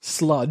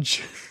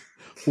sludge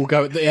will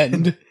go at the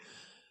end,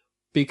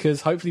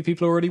 because hopefully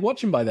people are already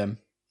watching by then.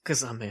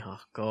 Because, I mean, oh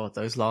god,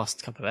 those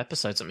last couple of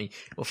episodes, I mean,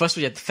 well, first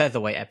we had the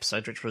featherweight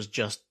episode, which was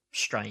just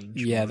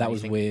strange. Yeah, more that than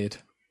was anything. weird.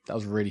 That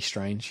was really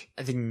strange.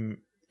 I think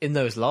in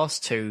those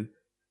last 2,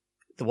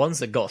 the ones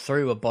that got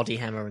through were Body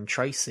Hammer and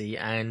Tracy,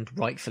 and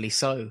rightfully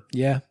so,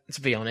 Yeah,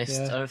 to be honest.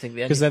 Yeah. I don't think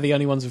the because they're the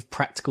only ones with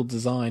practical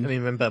design. I mean,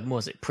 remember, what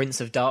was it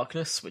Prince of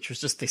Darkness, which was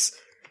just this...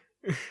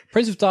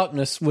 Prince of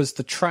Darkness was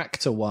the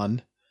tractor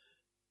one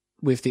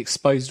with the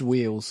exposed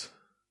wheels.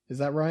 Is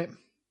that right?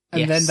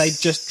 And then they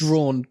just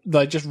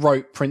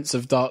wrote Prince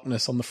of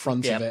Darkness on the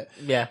front of it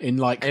yeah. in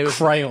like It was-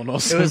 crayon or It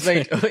something. was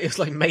made, it was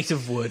like made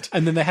of wood.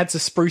 And then they had to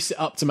spruce it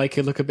up to make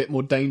it look a bit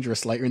more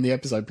dangerous later in the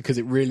episode, because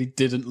it really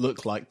didn't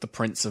look like the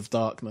Prince of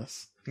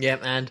Darkness. Yeah,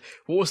 and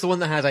what was the one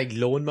that had a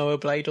lawnmower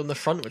blade on the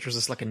front, which was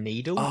just like a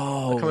needle? Oh,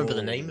 I can't remember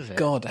the name of it.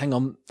 God, hang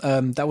on.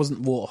 That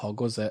wasn't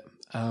Warthog, was it?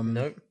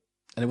 No,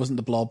 And it wasn't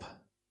the Blob.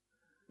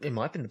 it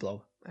might have been the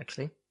Blob,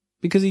 actually.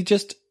 Because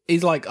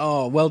he's like,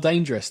 oh, well,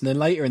 dangerous. And then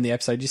later in the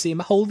episode, you see him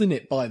holding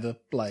it by the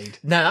blade.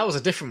 No, that was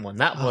a different one.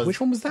 That was Which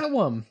one was that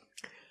one?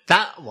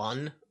 That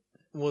one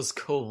was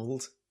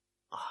called...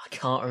 Oh, I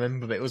can't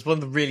remember, but it was one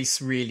of the really,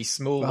 really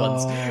small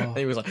ones. Oh. And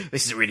he was like,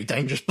 this is a really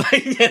dangerous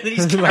blade. And then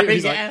he's Later carrying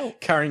he's, it like,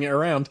 out. carrying it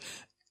around.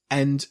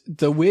 And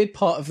the weird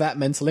part of that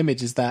mental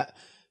image is that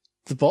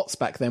the bots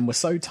back then were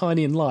so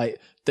tiny and light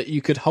that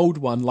you could hold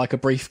one like a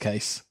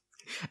briefcase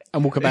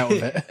and walk about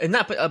with it. And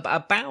that, but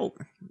about,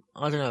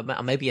 I don't know,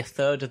 about maybe a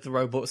third of the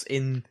robots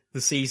in the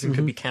season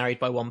could be carried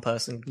by one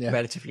person Yeah.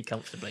 relatively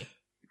comfortably.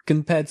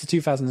 Compared to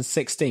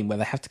 2016, where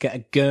they have to get a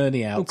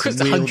gurney out Well, 'cause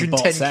to it's wheel the 110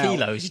 bots out.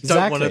 kilos. You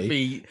don't wanna Exactly.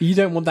 be- You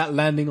don't want that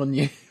landing on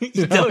you.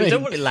 You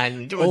don't want it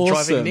landing. You don't want it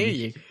driving Awesome. near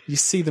you. You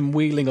see them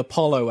wheeling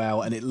Apollo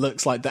out, and it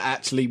looks like they're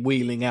actually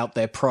wheeling out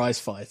their prize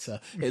fighter.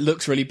 It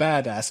looks really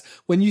badass.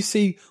 When you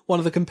see one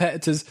of the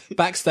competitors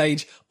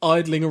backstage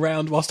idling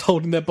around whilst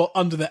holding their bot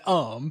under their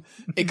arm,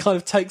 it kind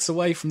of takes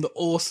away from the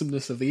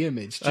awesomeness of the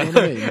image. Do you know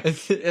what I mean?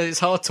 It's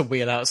hard to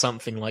wheel out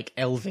something like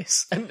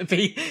Elvis and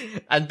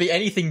be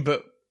anything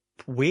but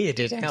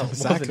weirded out more than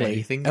Exactly.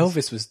 anything.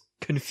 Elvis was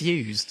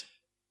confused.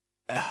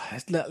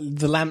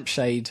 the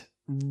lampshade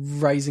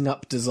raising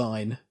up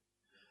design.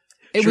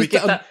 It Should was we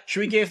give that? Should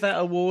we give that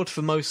award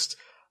for most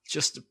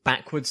just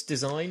backwards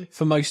design?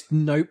 for most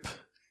nope.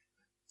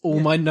 All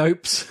my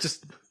nopes.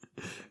 Just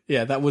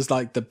Yeah, that was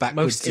like the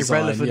backwards most design.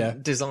 irrelevant Yeah.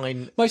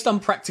 design. Most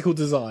unpractical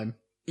design.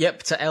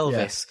 Yep, to Yeah.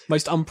 Elvis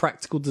Most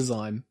unpractical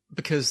design.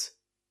 because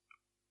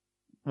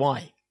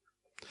why?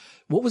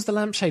 What was the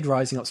lampshade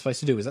rising up supposed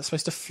to do? Was that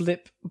supposed to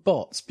flip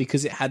bots?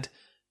 Because it had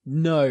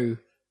no...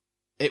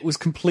 It was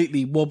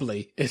completely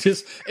wobbly. It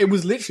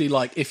was literally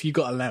like if you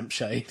got a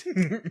lampshade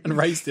and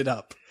raised it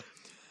up.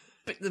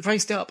 But they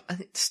raised it up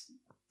and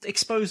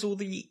exposed all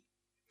the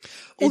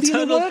All the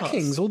inner internal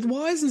workings, parts. all the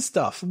wires and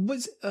stuff.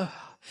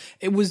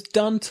 It was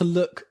done to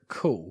look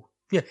cool.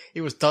 Yeah,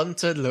 it was done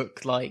to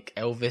look like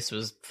Elvis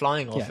was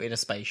flying off Yeah. in a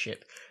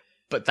spaceship.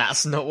 But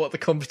that's not what the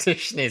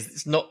competition is.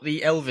 It's not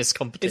the Elvis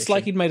competition. It's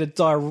like he'd made a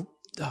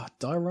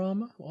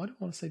Diorama? Why do I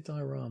want to say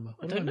diorama?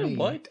 I What don't do know mean?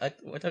 why. I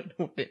don't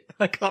know it.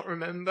 I can't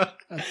remember.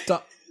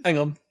 Hang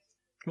on.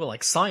 Well,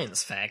 like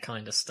science fair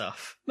kind of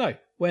stuff. No.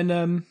 When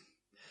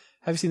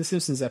have you seen the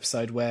Simpsons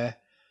episode where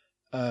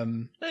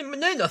No,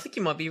 I think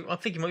you might be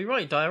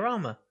right.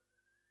 Diorama,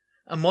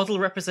 a model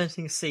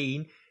representing a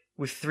scene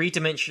with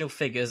three-dimensional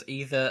figures,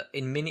 either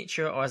in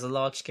miniature or as a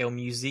large-scale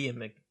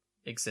museum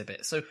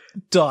exhibit. So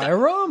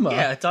diorama?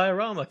 yeah, a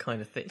diorama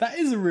kind of thing. That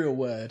is a real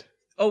word.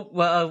 Oh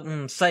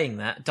well, saying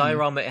that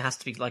diorama, it has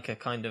to be like a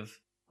kind of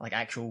like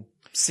actual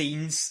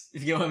scenes.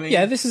 If you know what I mean?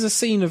 Yeah, this is a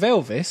scene of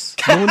Elvis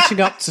launching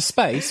up to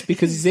space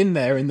because he's in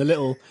there in the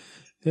little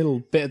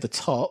bit at the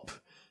top,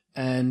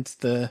 and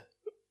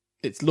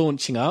it's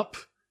launching up.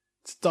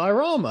 It's a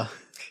diorama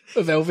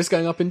of Elvis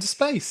going up into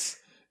space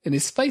in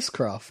his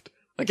spacecraft.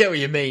 I get what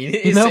you mean.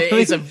 It is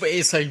a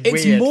weird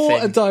It's more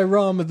thing. a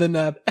diorama than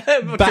a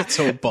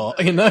battle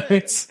bot, you know?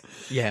 It's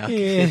Yeah, I can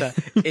see that.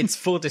 It's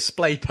for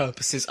display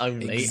purposes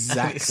only.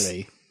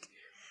 exactly.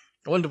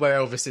 I wonder where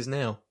Elvis is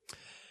now.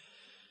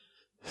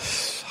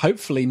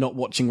 Hopefully not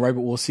watching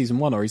Robot Wars Season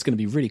 1 or he's going to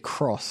be really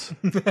cross.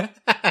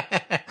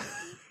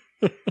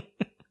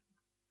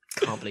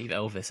 Can't believe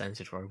Elvis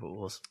entered Robot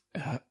Wars.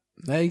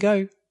 There you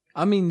go.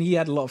 I mean, he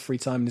had a lot of free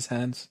time in his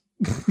hands.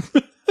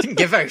 Didn't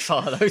get very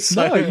far though.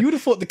 So No, you would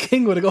have thought the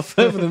king would have got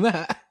further than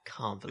that. I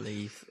can't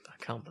believe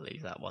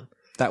that one.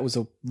 That was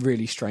a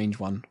really strange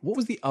one. What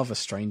was the other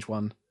strange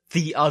one?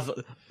 The other,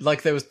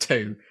 like there was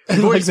two.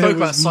 We've already Like there spoke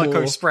about was Psycho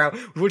more. Sprout.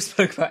 We've already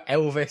spoke about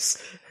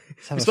Elvis.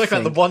 have We a spoke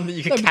about the think. one that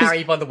you could No, because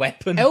carry by the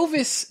weapon.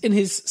 Elvis in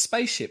his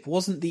spaceship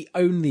wasn't the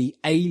only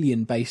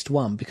alien-based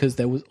one because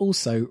there was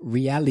also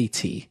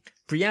Reality.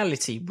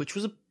 Reality, which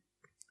was a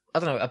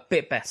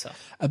bit better.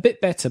 A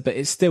bit better, but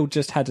it still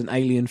just had an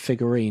alien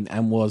figurine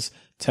and was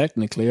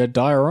technically a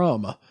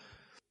diorama.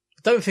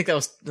 I don't think that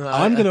was.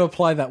 I'm going to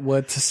apply that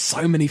word to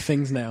so many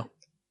things now.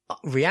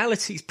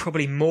 Reality is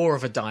probably more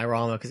of a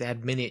diorama because it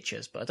had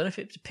miniatures, but I don't know if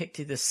it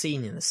depicted the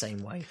scene in the same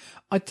way.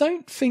 I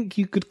don't think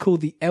you could call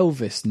the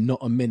Elvis not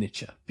a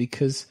miniature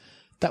because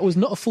that was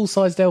not a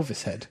full-sized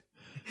Elvis head.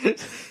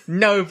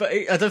 No, but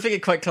I don't think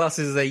it quite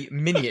classes as a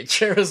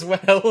miniature as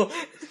well.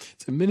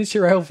 It's a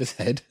miniature Elvis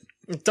head.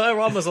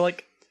 Dioramas are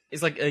like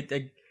it's like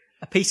a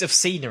piece of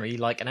scenery,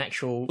 like an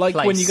actual Like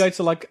place. when you go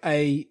to like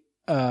a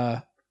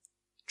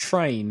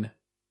train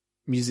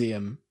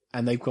museum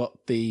and they've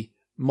got the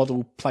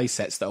model play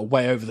sets that are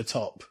way over the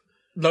top.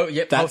 No,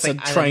 yep, That's whole a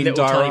thing, and train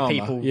little diorama, tiny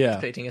people yeah.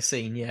 depicting a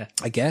scene. Yeah,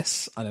 I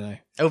guess. I don't know.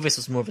 Elvis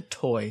was more of a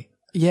toy.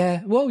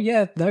 Yeah, well,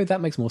 yeah, no,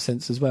 that makes more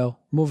sense as well.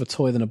 More of a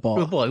toy than a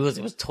bot. Well, it was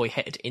a toy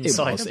head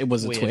inside. It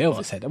was a weird toy Elvis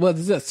bot. head. Well,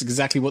 that's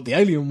exactly what the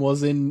alien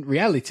was in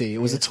Reality. It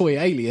was a toy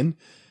alien.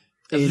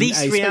 At in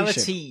least a Reality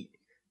spaceship.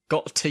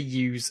 got to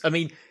use. I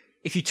mean,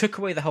 if you took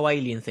away the whole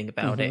alien thing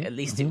about Mm-hmm, it, at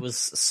least it was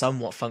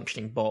somewhat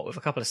functioning bot with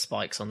a couple of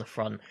spikes on the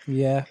front.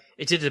 Yeah.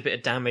 It did a bit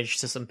of damage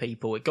to some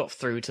people. It got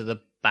through to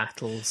the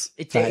battles.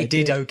 It That it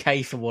did did.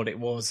 okay for what it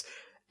was.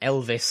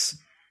 Elvis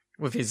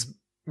with his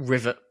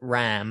rivet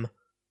ram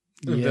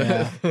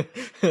Yeah.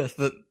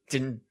 that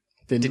didn't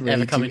Didn't ever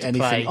really come do into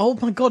anything. play. Oh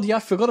my god, yeah, I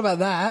forgot about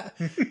that.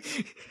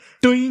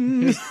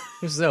 Doing. This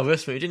is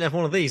Elvis, but he didn't have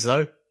one of these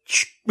though.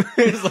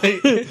 It's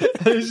like,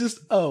 It was just,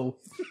 oh.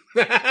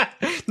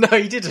 no,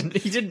 he didn't.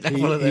 He didn't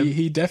have one of them.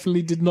 He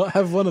definitely did not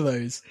have one of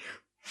those.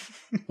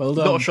 Well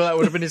done. Not sure that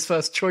would have been his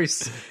first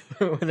choice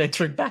when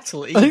entering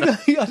battle I either.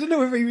 don't know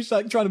whether he was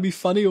like trying to be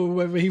funny or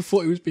whether he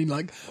thought he was being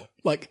like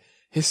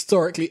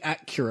historically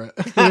accurate.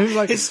 He was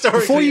like,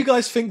 Historically- before you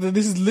guys think that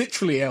this is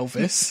literally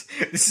Elvis,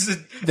 This is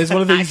there's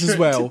one of these as accurate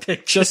well.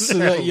 depiction Just so of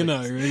that you Elvis.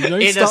 know, you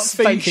don't in a start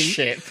thinking.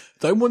 spaceship.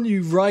 Don't want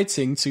you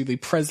writing to the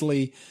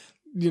Presley,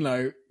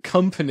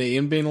 company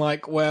and being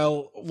like,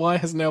 well, why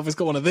hasn't Elvis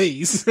got one of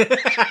these?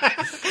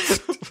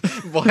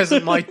 Why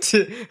isn't my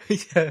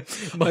yeah,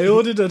 I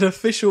ordered an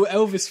official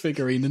Elvis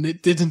figurine and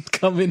it didn't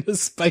come in a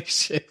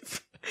spaceship.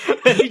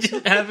 he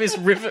didn't have his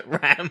rivet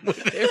ram with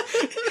him.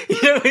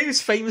 You know he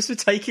was famous for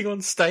taking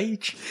on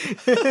stage?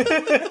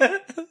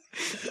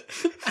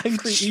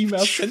 Angry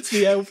email sent to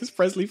the Elvis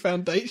Presley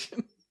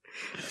Foundation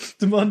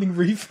demanding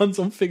refunds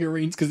on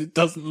figurines because it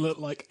doesn't look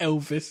like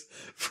Elvis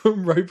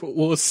from Robot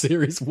Wars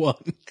Series 1.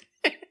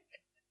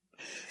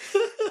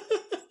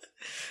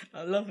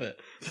 I love it.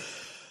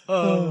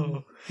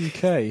 Oh.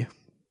 Okay.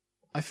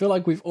 I feel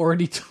like we've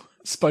already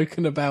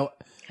spoken about...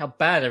 How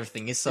bad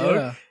everything is. So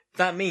Yeah.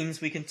 that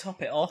means we can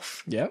top it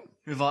off Yep.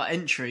 with our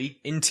entry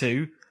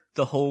into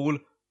the Hall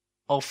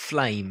of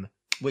Flame.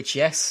 Which,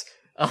 yes...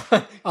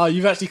 Oh,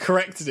 you've actually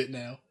corrected it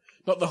now.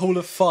 Not the Hall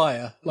of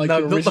Fire, like No,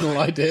 your not original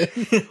idea.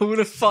 Hall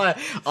of Fire.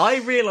 I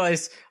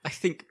realised, I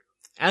think,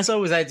 as I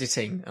was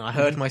editing, and I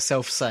heard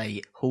myself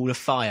say Hall of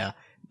Fire,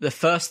 the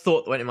first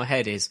thought that went in my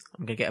head is,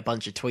 I'm going to get a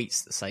bunch of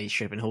tweets that say it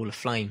should have been Hall of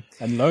Flame.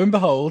 And lo and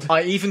behold...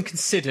 I even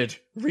considered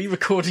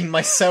re-recording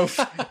myself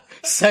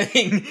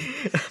saying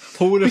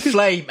Hall of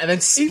Flame and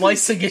then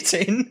splicing it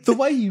in. the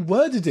way you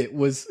worded it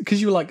was... Because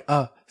you were like,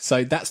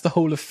 so that's the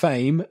Hall of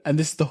Fame and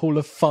this is the Hall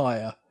of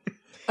Fire.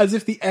 As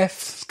if the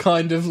F's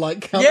kind of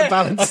like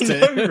counterbalanced I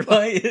know, it.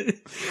 right?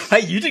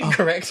 Hey, you didn't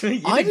correct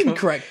me. I didn't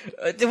correct.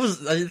 I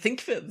didn't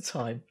think of it at the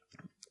time.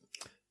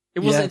 It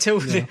wasn't until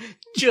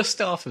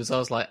just afterwards I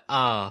was like,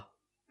 well,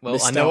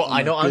 Missed I know out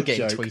on a I'm good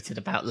getting joke. tweeted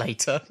about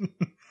later.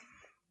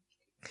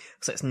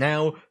 So it's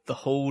now the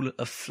Hall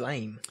of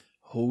Flame.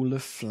 Hall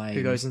of Flame.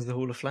 Who goes into the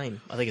Hall of Flame?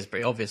 I think it's a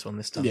pretty obvious one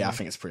this time. Yeah, I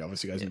think it's pretty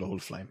obvious who goes into the Hall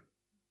of Flame.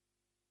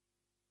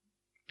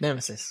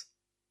 Nemesis.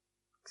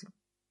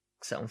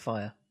 Set on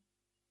fire.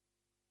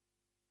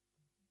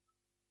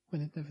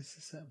 When did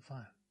Nemesis set on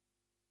fire?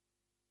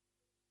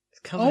 It's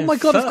covered Oh in my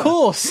god, fur. of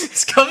course!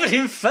 It's covered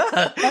in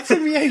fur. That's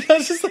in the end. I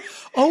was just like,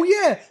 oh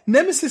yeah,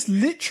 Nemesis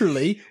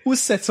literally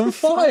was set on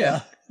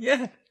fire.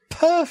 Yeah.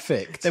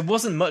 Perfect. There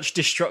wasn't much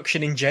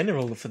destruction in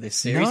general for this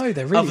series. No,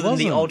 there really other than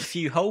the wasn't. odd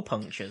few hole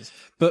punctures.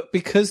 But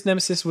because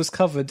Nemesis was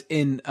covered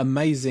in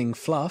amazing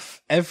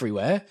fluff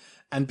everywhere,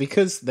 and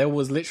because there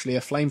was literally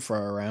a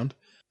flamethrower around,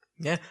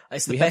 Yeah,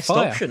 it's the We had best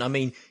fire. option. I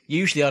mean,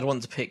 usually I'd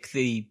want to pick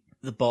the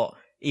bot,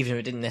 even if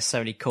it didn't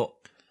necessarily caught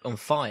on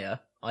fire.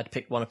 I'd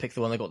pick the one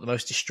that got the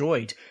most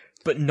destroyed.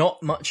 But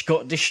not much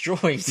got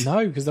destroyed.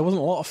 no, because there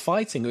wasn't a lot of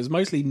fighting. It was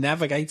mostly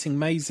navigating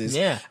mazes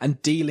Yeah.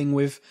 and dealing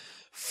with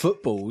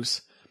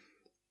footballs.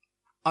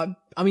 I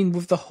mean,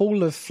 with the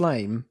Hall of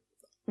Flame,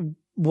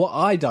 what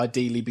I'd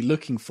ideally be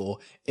looking for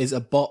is a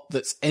bot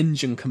that's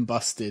engine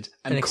combusted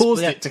and And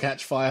caused yeah. it to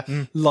catch fire,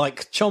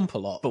 like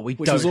Chomp-A-Lot. But we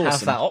which don't was have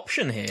awesome. that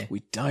option here.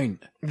 We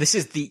don't. This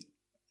is the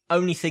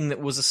only thing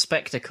that was a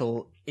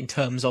spectacle in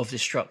terms of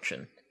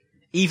destruction.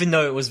 Even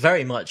though it was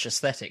very much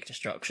aesthetic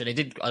destruction, I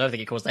don't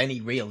think it caused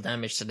any real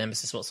damage to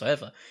Nemesis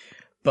whatsoever.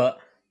 But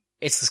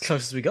it's as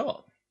close as we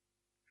got.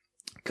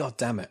 God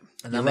damn it.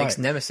 And that You're makes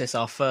right. Nemesis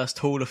our first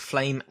Hall of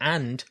Flame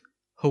and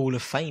Hall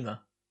of Famer.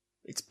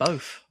 It's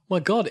both. My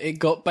God, it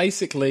got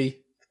basically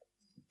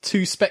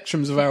two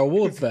spectrums of our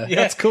awards there. Yeah.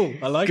 That's cool.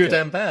 I like Good it.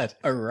 and bad.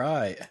 All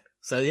right.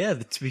 So yeah,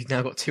 we've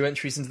now got 2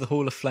 entries into the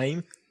Hall of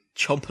Flame,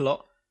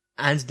 Chomp-A-Lot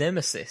and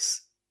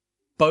Nemesis.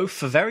 Both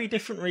for very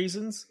different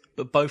reasons,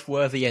 but both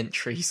worthy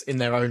entries in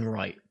their own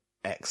right.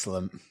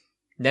 Excellent.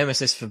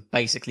 Nemesis for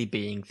basically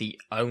being the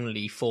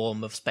only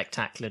form of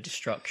spectacular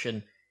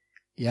destruction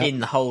Yeah. in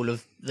the whole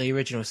of the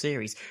original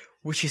series,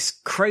 which is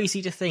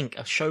crazy to think.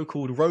 A show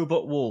called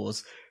Robot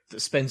Wars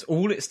that spends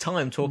all its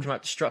time talking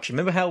about destruction.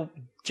 Remember how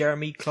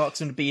Jeremy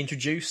Clarkson would be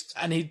introduced?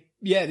 And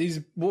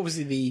what was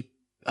he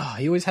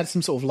he always had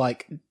some sort of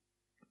like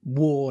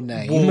war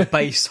name.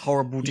 War-based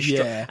horrible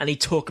destruction. Yeah. And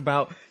he'd talk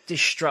about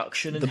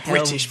destruction and The hell,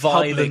 British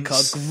violence. public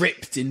are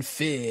gripped in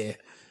fear.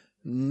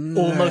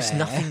 Almost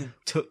nothing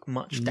took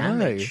much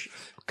damage.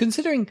 No.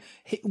 Considering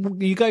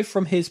you go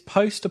from his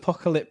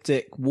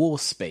post-apocalyptic war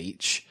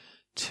speech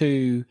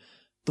to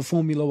the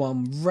Formula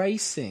One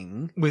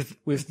racing With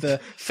the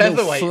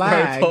featherweight little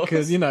flag, robots.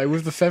 'cause,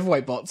 with the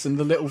featherweight bots and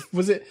the little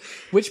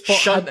which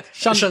bot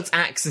Shunt's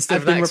axe instead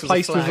had of an been axe was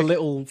replaced a with a flag.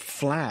 little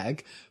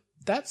flag.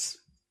 That's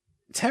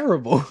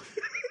terrible.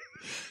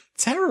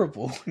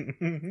 Terrible.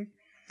 The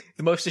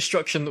most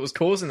destruction that was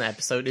caused in that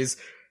episode is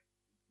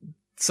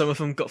some of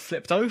them got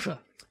flipped over.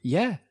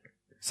 Yeah.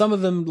 Some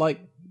of them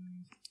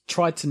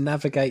tried to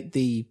navigate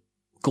the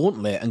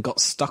gauntlet and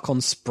got stuck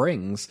on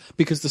springs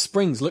because the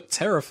springs look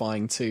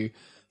terrifying to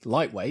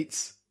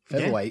lightweights,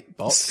 featherweight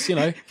bots,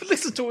 But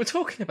listen to what we're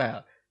talking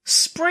about.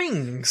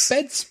 Springs.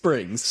 bed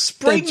springs.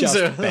 Springs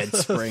They're are just bed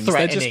springs. They're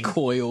threatening. just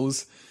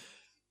coils.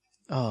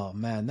 Oh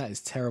man, that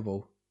is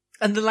terrible.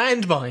 And the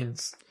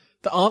landmines.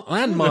 That aren't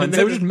landmines.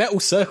 They were just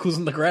metal circles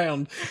on the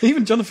ground.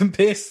 Even Jonathan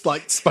Pierce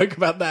spoke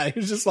about that. He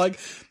was just like,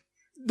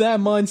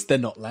 landmines, they're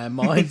not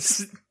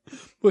landmines.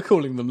 We're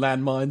calling them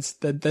landmines.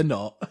 They're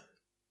not.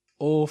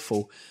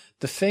 Awful.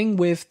 The thing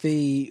with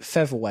the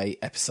featherweight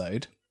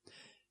episode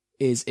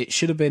is it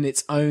should have been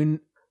its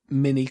own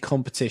mini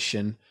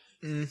competition.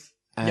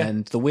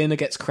 And the winner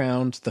gets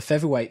crowned the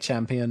featherweight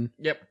champion.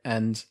 Yep.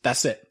 And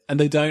that's it. And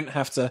they don't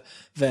have to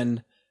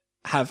then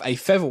have a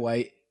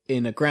featherweight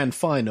in a grand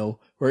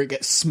final where it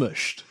gets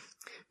smushed.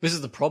 This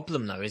is the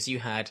problem, though, is you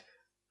had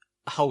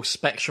a whole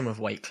spectrum of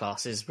weight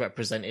classes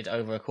represented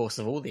over a course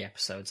of all the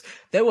episodes.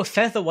 There were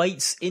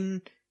featherweights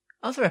in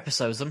other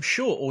episodes, I'm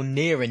sure, or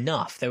near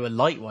enough. There were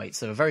lightweights.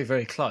 They were very,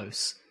 very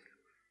close.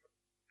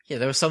 Yeah,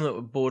 there were some that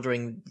were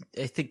bordering...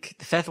 I think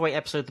the featherweight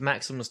episode, the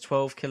maximum was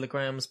 12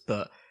 kilograms,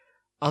 but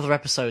other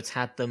episodes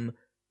had them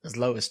as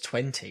low as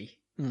 20.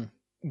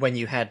 When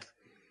you had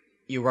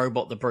your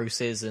Robot the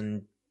Bruces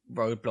and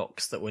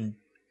Roadblocks that were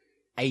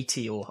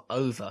 80 or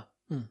over.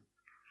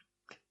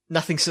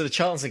 Nothing stood a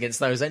chance against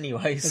those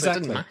anyway, so it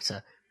didn't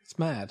matter. It's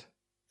mad.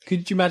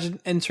 Could you imagine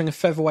entering a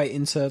featherweight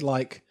into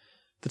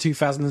the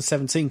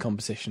 2017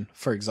 competition,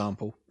 for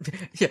example?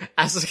 Yeah,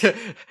 as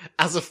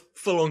a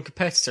full-on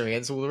competitor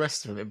against all the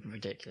rest of them, it'd be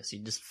ridiculous.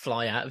 You'd just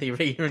fly out of the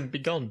arena and be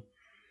gone.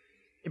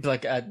 It'd be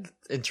like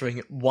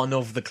entering one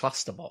of the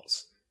cluster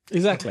bots.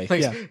 Exactly.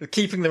 Yeah.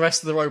 Keeping the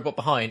rest of the robot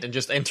behind and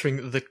just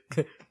entering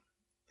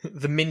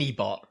the mini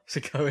bot to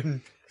go and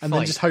And fight.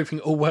 then just hoping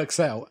it all works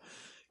out.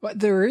 But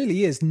there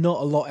really is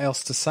not a lot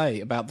else to say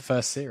about the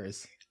first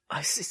series.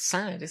 It's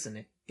sad, isn't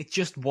it? it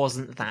just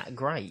wasn't that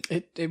great.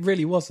 It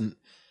really wasn't.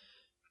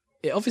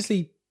 It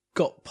obviously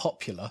got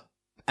popular,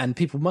 and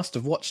people must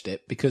have watched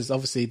it because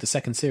obviously the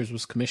second series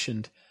was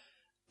commissioned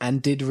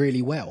and did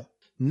really well.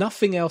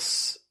 Nothing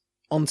else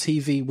on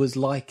TV was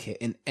like it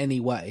in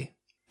any way,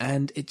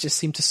 and it just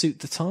seemed to suit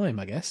the time,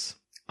 I guess.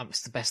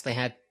 It's the best they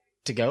had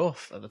to go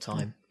off at the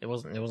time. There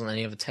wasn't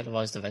any other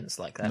televised events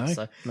like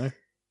that. No.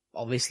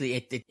 Obviously,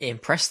 it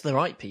impressed the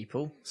right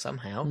people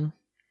somehow,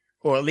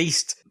 or at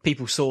least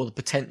people saw the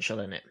potential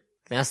in it.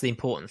 I think that's the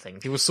important thing.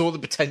 People saw the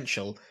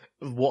potential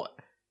of what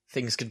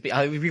things could be.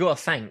 We've got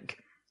to thank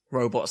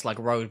robots like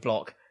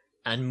Roadblock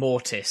and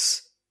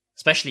Mortis,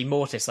 especially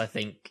Mortis. I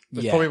think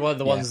was probably one of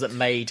the ones that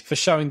made for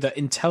showing that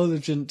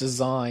intelligent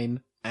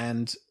design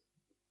and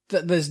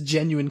that there's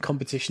genuine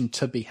competition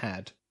to be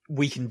had.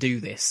 We can do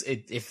this.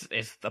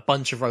 If a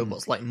bunch of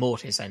robots like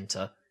Mortis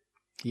enter,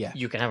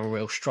 you can have a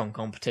real strong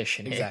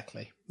competition here.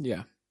 Exactly.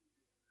 Yeah.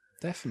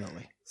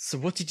 Definitely. So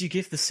what did you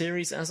give the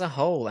series as a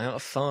whole out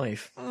of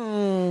 5?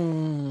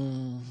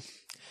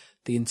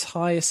 The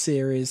entire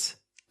series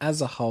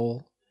as a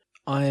whole,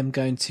 I am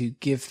going to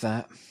give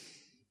that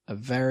a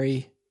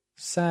very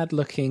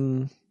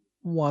sad-looking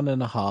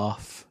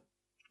 1.5.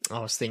 I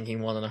was thinking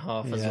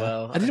 1.5 as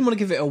well. I didn't want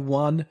to give it a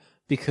 1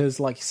 because,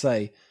 like you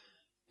say,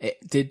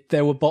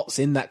 there were bots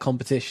in that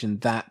competition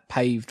that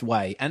paved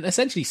way and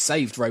essentially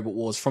saved Robot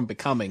Wars from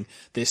becoming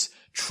this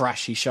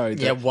trashy show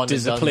that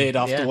disappeared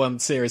after one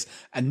series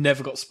and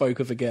never got spoke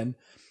of again.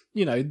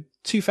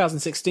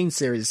 2016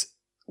 series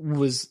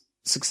was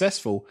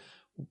successful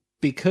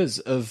because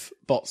of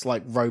bots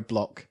like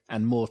Roadblock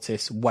and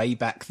Mortis way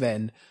back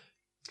then,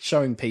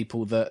 showing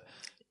people that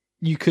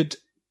you could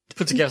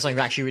put together something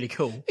actually really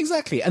cool.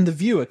 Exactly, and the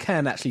viewer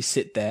can actually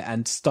sit there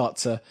and start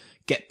to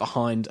get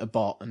behind a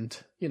bot and,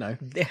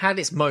 It had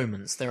its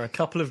moments. There are a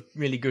couple of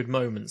really good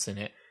moments in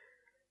it.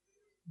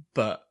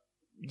 But,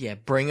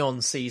 bring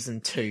on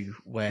Season 2,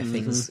 where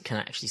things can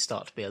actually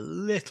start to be a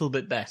little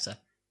bit better.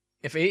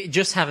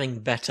 Just having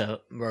better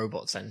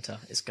Robot Center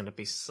is going to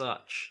be it's going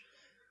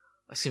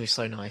to be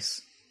so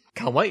nice.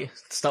 Can't wait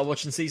to start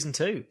watching Season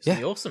 2. It's going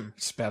to be awesome.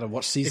 Just better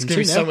watch Season 2 It's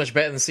going to be so much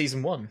better than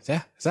Season 1.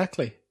 Yeah,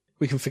 exactly.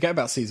 We can forget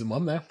about Season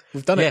 1 now.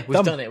 We've done it. Yeah,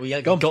 we've done it.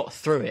 We got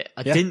through it.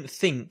 I didn't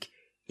think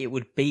it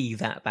would be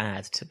that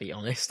bad, to be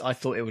honest. I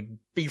thought it would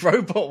be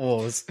Robot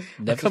Wars.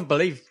 I can't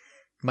believe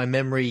my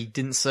memory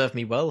didn't serve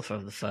me well for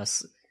the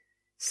first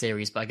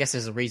series, but I guess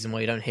there's a reason why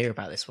you don't hear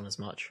about this one as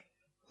much.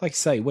 Like I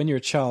say, when you're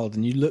a child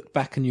and you look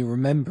back and you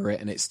remember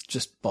it and it's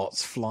just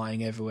bots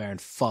flying everywhere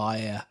and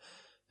fire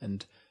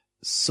and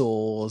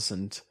saws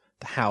and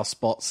the house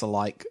bots are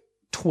like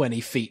 20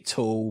 feet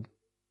tall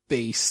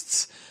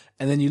beasts.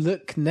 And then you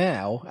look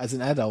now as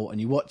an adult and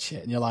you watch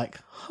it and you're like,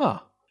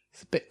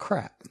 it's a bit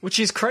crap. Which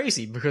is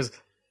crazy because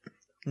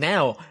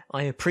now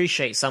I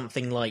appreciate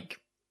something like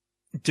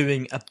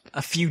doing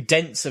a few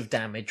dents of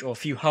damage or a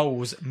few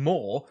holes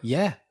more.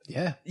 Yeah.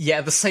 Yeah,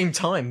 at the same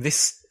time,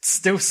 this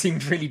still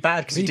seemed really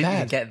bad because you didn't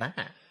even get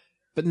that.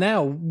 But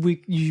now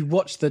you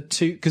watch the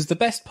two, because the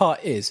best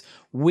part is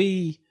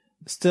we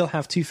still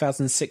have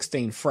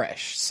 2016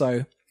 fresh.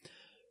 So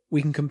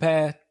we can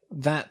compare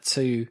that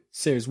to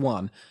Series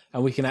 1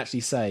 and we can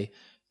actually say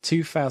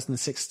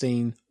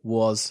 2016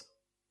 was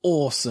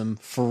awesome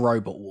for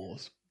Robot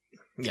Wars.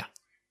 Yeah.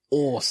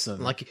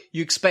 Awesome. Like,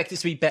 you expect it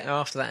to be better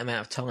after that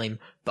amount of time,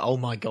 but oh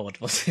my god,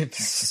 was it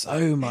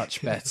so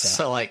much better.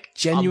 So, like,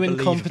 genuine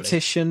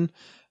competition.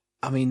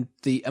 I mean,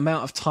 the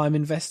amount of time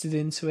invested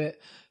into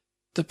it,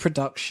 the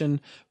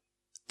production,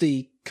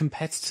 the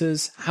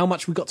competitors, how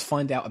much we got to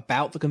find out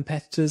about the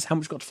competitors, how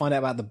much we got to find out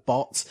about the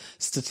bots,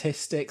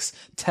 statistics,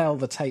 tell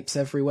the tapes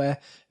everywhere.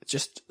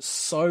 Just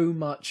so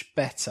much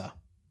better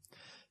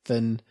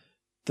than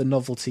the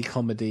novelty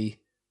comedy,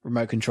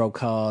 remote control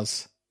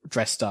cars,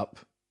 dressed up,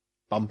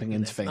 bumping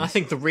into things. I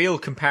think the real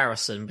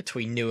comparison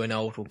between new and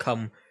old will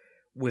come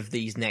with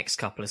these next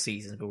couple of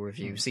seasons we'll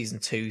review. Season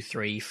 2,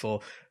 3, 4.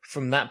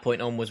 From that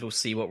point onwards, we'll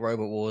see what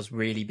Robot Wars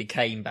really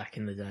became back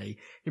in the day.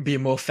 It'd be a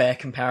more fair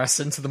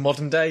comparison to the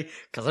modern day,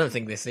 because I don't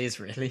think this is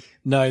really.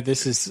 No,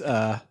 this is...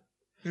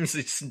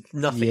 It's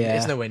nothing. Yeah.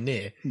 It's nowhere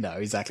near. No,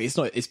 exactly.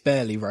 It's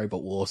barely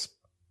Robot Wars.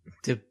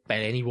 There's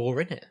barely any war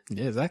in it.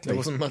 Yeah, exactly. There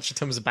wasn't much in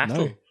terms of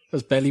battle. No.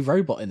 There's barely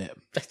robot in it.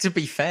 To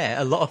be fair,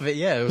 a lot of it,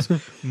 it was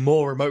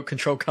more remote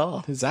control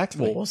car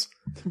wars.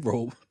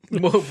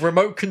 More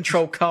remote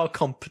control car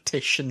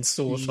competition,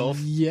 sort of.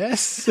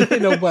 Yes,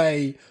 in a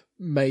way,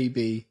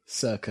 maybe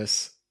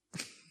circus.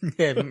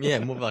 yeah,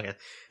 more like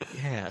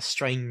a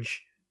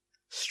strange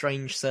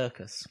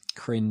circus.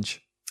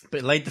 Cringe. But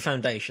it laid the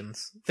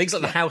foundations. Things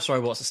like the house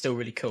robots are still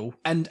really cool.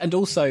 And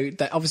also,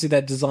 obviously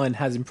their design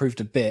has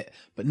improved a bit,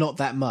 but not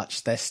that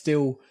much. They're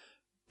still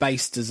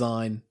base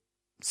design,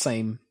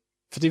 same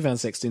for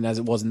 2016 as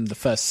it was in the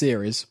first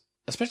series,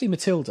 especially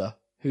Matilda,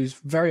 who's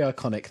very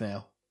iconic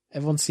now.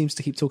 Everyone seems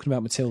to keep talking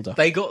about Matilda.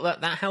 They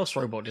got that house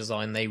robot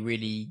design, they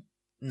really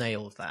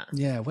nailed that.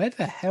 Yeah, where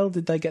the hell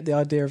did they get the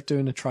idea of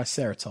doing a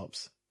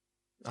Triceratops?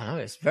 I know,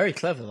 it's very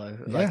clever though.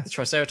 Yeah. Like the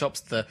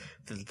Triceratops, the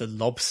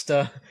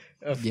lobster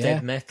of Yeah.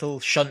 dead metal,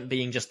 Shunt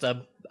being just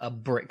a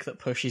brick that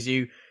pushes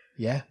you.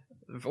 Yeah.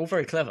 All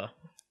very clever.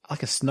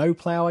 Like a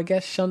snowplow, I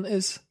guess, Shunt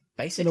is.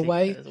 Basically. In a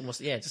way.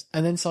 Almost, yeah, just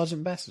And then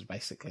Sergeant Best is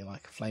basically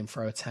like a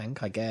flamethrower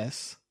tank, I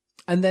guess.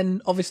 And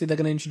then obviously they're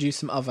going to introduce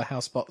some other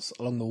house bots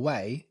along the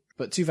way.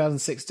 But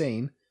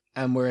 2016,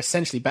 and we're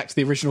essentially back to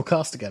the original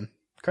cast again.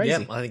 Crazy.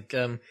 yeah, I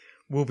think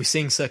we'll be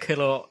seeing Sir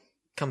Killalot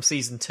come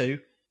season 2.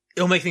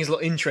 It'll make things a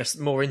lot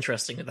more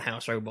interesting at the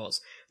House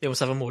Robots. They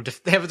also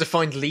have they have a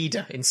defined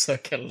leader in Sir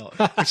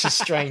Killalot, which is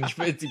strange,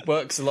 but it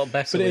works a lot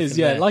better. But it with is,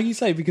 him yeah. there. Like you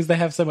say, because they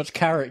have so much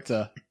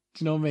character. Do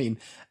you know what I mean?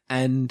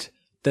 And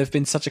they've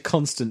been such a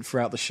constant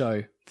throughout the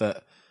show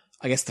that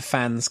I guess the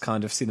fans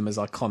kind of see them as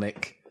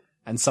iconic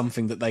and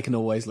something that they can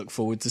always look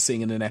forward to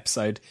seeing in an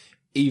episode,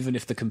 even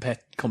if the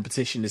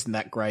competition isn't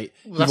that great.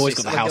 Well, You've that's always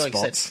just- got the house like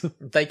I bots. said,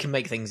 they can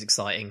make things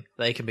exciting.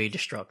 They can be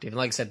destructive. And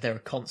like I said, they're a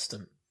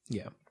constant.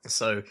 Yeah.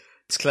 So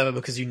it's clever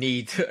because you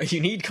need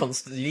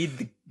constant. You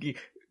need the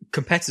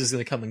competitors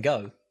going to come and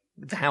go.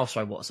 The House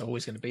Robots are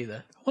always going to be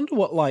there. I wonder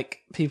what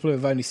like people who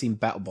have only seen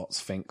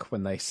BattleBots think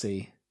when they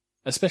see,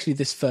 especially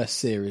this first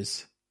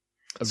series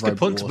of It's a good Robot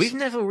point. Wars. We've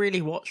never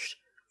really watched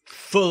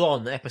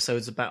full-on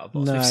episodes of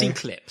BattleBots. No. We've seen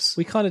clips.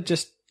 We kind of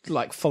just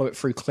like follow it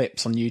through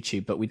clips on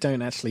YouTube, but we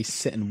don't actually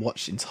sit and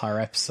watch entire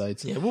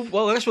episodes. Yeah,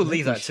 well, I guess we'll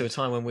leave that to a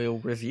time when we'll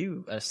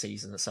review a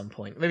season at some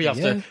point. Maybe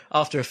Yeah.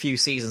 after a few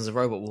seasons of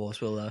Robot Wars,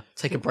 we'll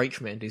take a break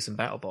from it and do some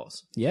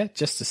BattleBots. Yeah,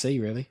 just to see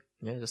really.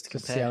 Yeah, just to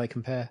Just to see how compare. they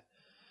compare.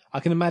 I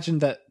can imagine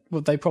that.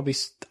 Well, they probably.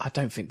 I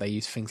don't think they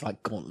use things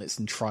like gauntlets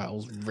and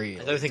trials. Really,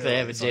 I don't think they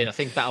ever did. I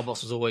think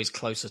BattleBots was always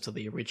closer to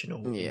the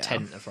original Yeah.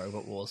 intent of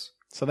Robot Wars.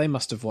 So they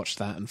must have watched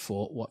that and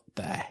thought, "What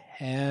the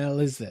hell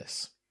is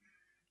this?"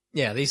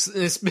 Yeah,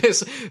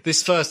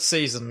 this first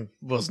season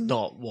was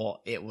not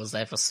what it was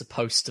ever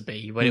supposed to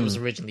be when it was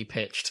originally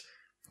pitched.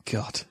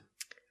 God.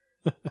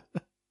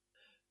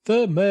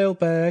 The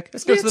mailbag.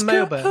 Let's go to the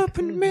mailbag.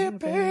 Open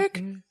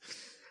mailbag.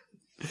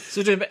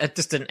 So we're doing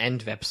just an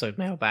end of episode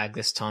mailbag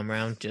this time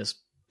around, just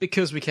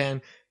because we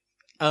can.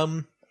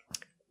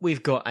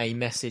 We've got a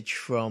message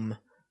from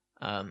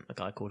a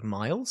guy called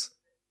Miles.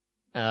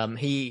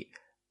 He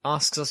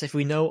asks us if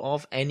we know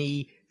of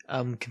any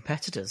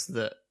competitors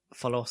that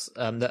follow us,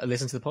 that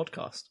listen to the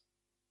podcast.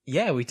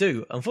 Yeah, we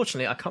do.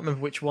 Unfortunately, I can't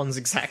remember which ones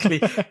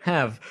exactly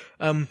have.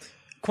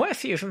 Quite a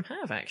few of them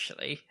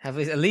have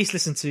at least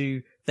listened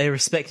to their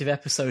respective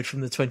episode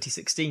from the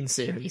 2016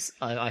 series.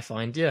 I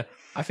find, yeah.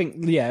 I think,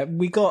 yeah,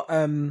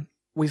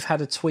 we've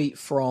had a tweet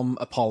from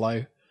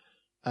Apollo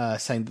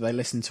saying that they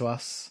listened to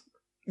us.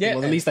 Yeah,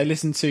 Well, at least they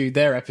listened to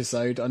their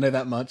episode. I know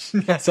that much.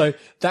 So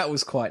that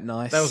was quite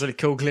nice. that was really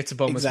cool.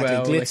 Glitterbomb exactly. as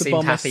well. They Glitter seemed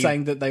Bomber happy,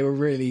 saying that they were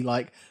really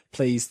like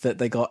pleased that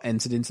they got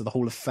entered into the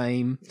Hall of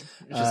Fame.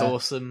 which is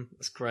awesome.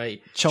 That's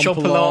great.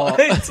 Chomp-a-lot.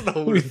 into the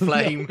Hall of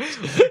Flame.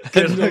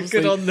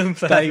 good on them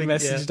for They having,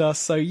 messaged us.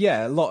 So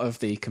yeah, a lot of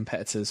the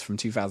competitors from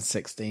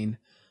 2016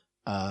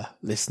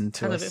 listened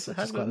to us, which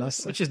is quite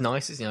nice. Which is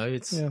nice. It's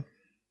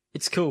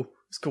cool.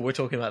 It's cool. We're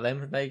talking about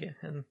them, and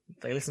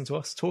they listen to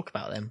us talk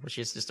about them, which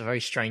is just a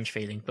very strange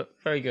feeling, but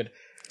very good.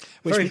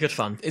 Very good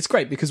fun. It's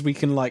great because we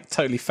can like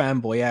totally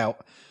fanboy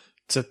out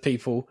to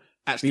people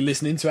actually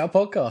listening to our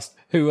podcast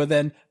who are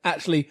then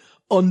actually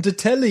on the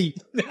telly,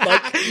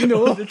 like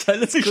On the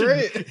television.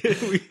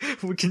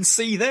 great. we can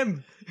see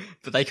them,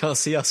 but they can't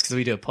see us because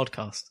we do a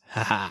podcast.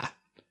 Haha.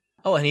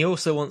 Oh, and he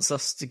also wants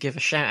us to give a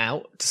shout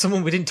out to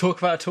someone we didn't talk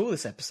about at all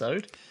this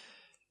episode,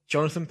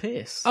 Jonathan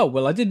Pierce. Oh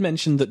well, I did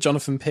mention that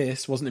Jonathan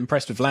Pierce wasn't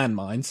impressed with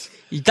landmines.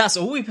 That's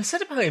all we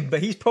said about him,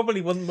 but he's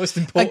probably one of the most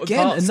important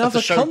Again, parts of another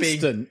the show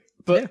constant.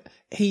 But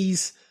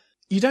he's.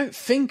 You don't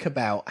think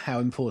about how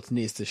important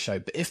he is to the show,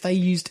 but if they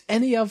used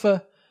any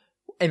other.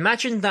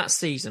 Imagine that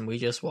season we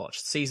just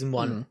watched, season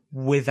 1,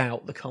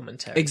 without the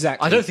commentary.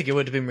 Exactly. I don't think it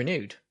would have been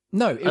renewed.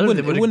 No, it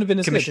wouldn't have been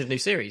as good. commissioned a new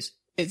series.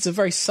 It's a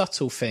very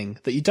subtle thing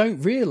that you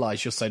don't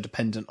realise you're so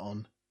dependent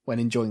on when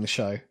enjoying the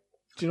show.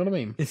 Do you know what I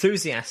mean?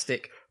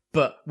 Enthusiastic,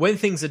 but when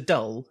things are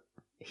dull,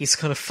 he's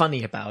kind of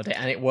funny about it,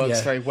 and it works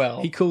Yeah. very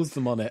well. He calls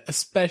them on it,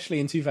 especially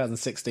in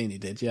 2016 he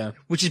did, yeah.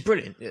 Which is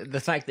brilliant. The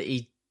fact that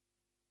he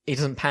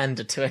doesn't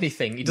pander to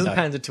anything. He doesn't No.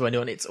 pander to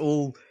anyone. It's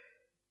all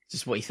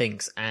just what he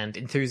thinks, and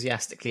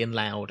enthusiastically and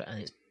loud,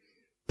 and it's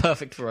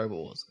perfect for Robot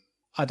Wars.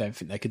 I don't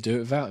think they could do it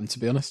without him, to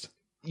be honest.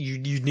 You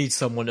need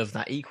someone of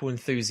that equal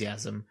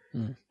enthusiasm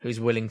who's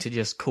willing to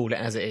just call it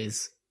as it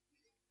is.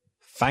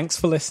 Thanks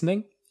for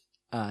listening.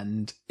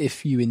 And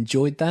if you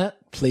enjoyed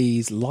that,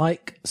 please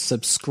like,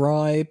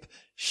 subscribe,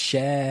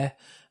 share,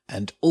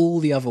 and all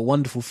the other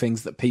wonderful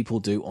things that people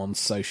do on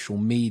social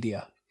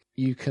media.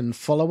 You can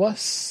follow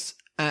us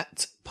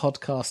at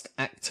Podcast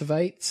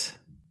Activate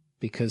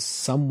because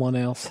someone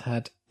else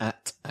had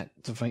at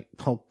Activate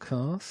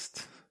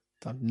Podcast.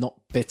 I'm not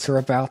bitter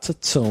about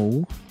at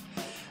all.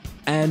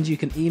 And you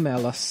can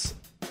email us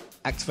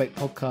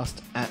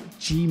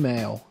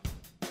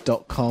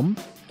activatepodcast@gmail.com.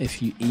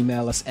 If you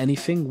email us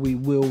anything, we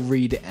will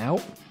read it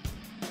out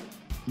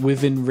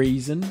within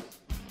reason.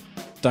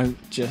 Don't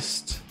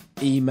just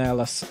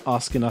email us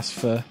asking us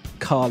for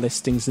car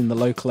listings in the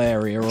local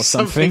area or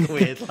something.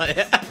 weird like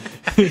that.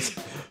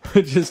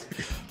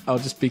 I'll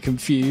just be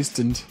confused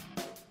and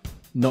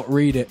not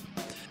read it.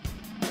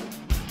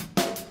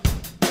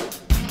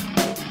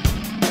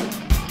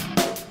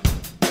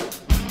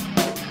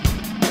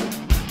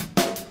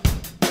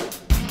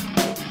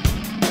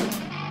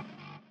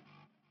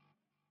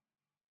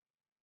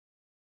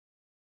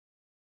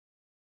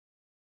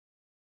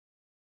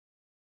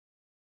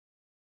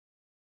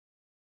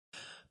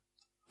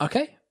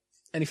 Okay.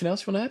 Anything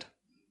else you want to add?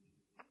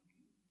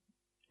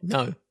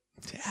 No.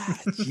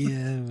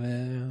 Yeah,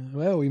 man.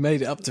 Well, we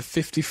made it up to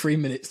 53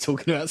 minutes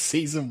talking about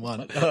season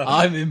 1.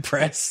 I'm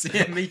impressed.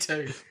 Yeah, me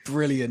too.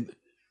 Brilliant.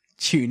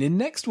 Tune in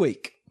next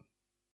week.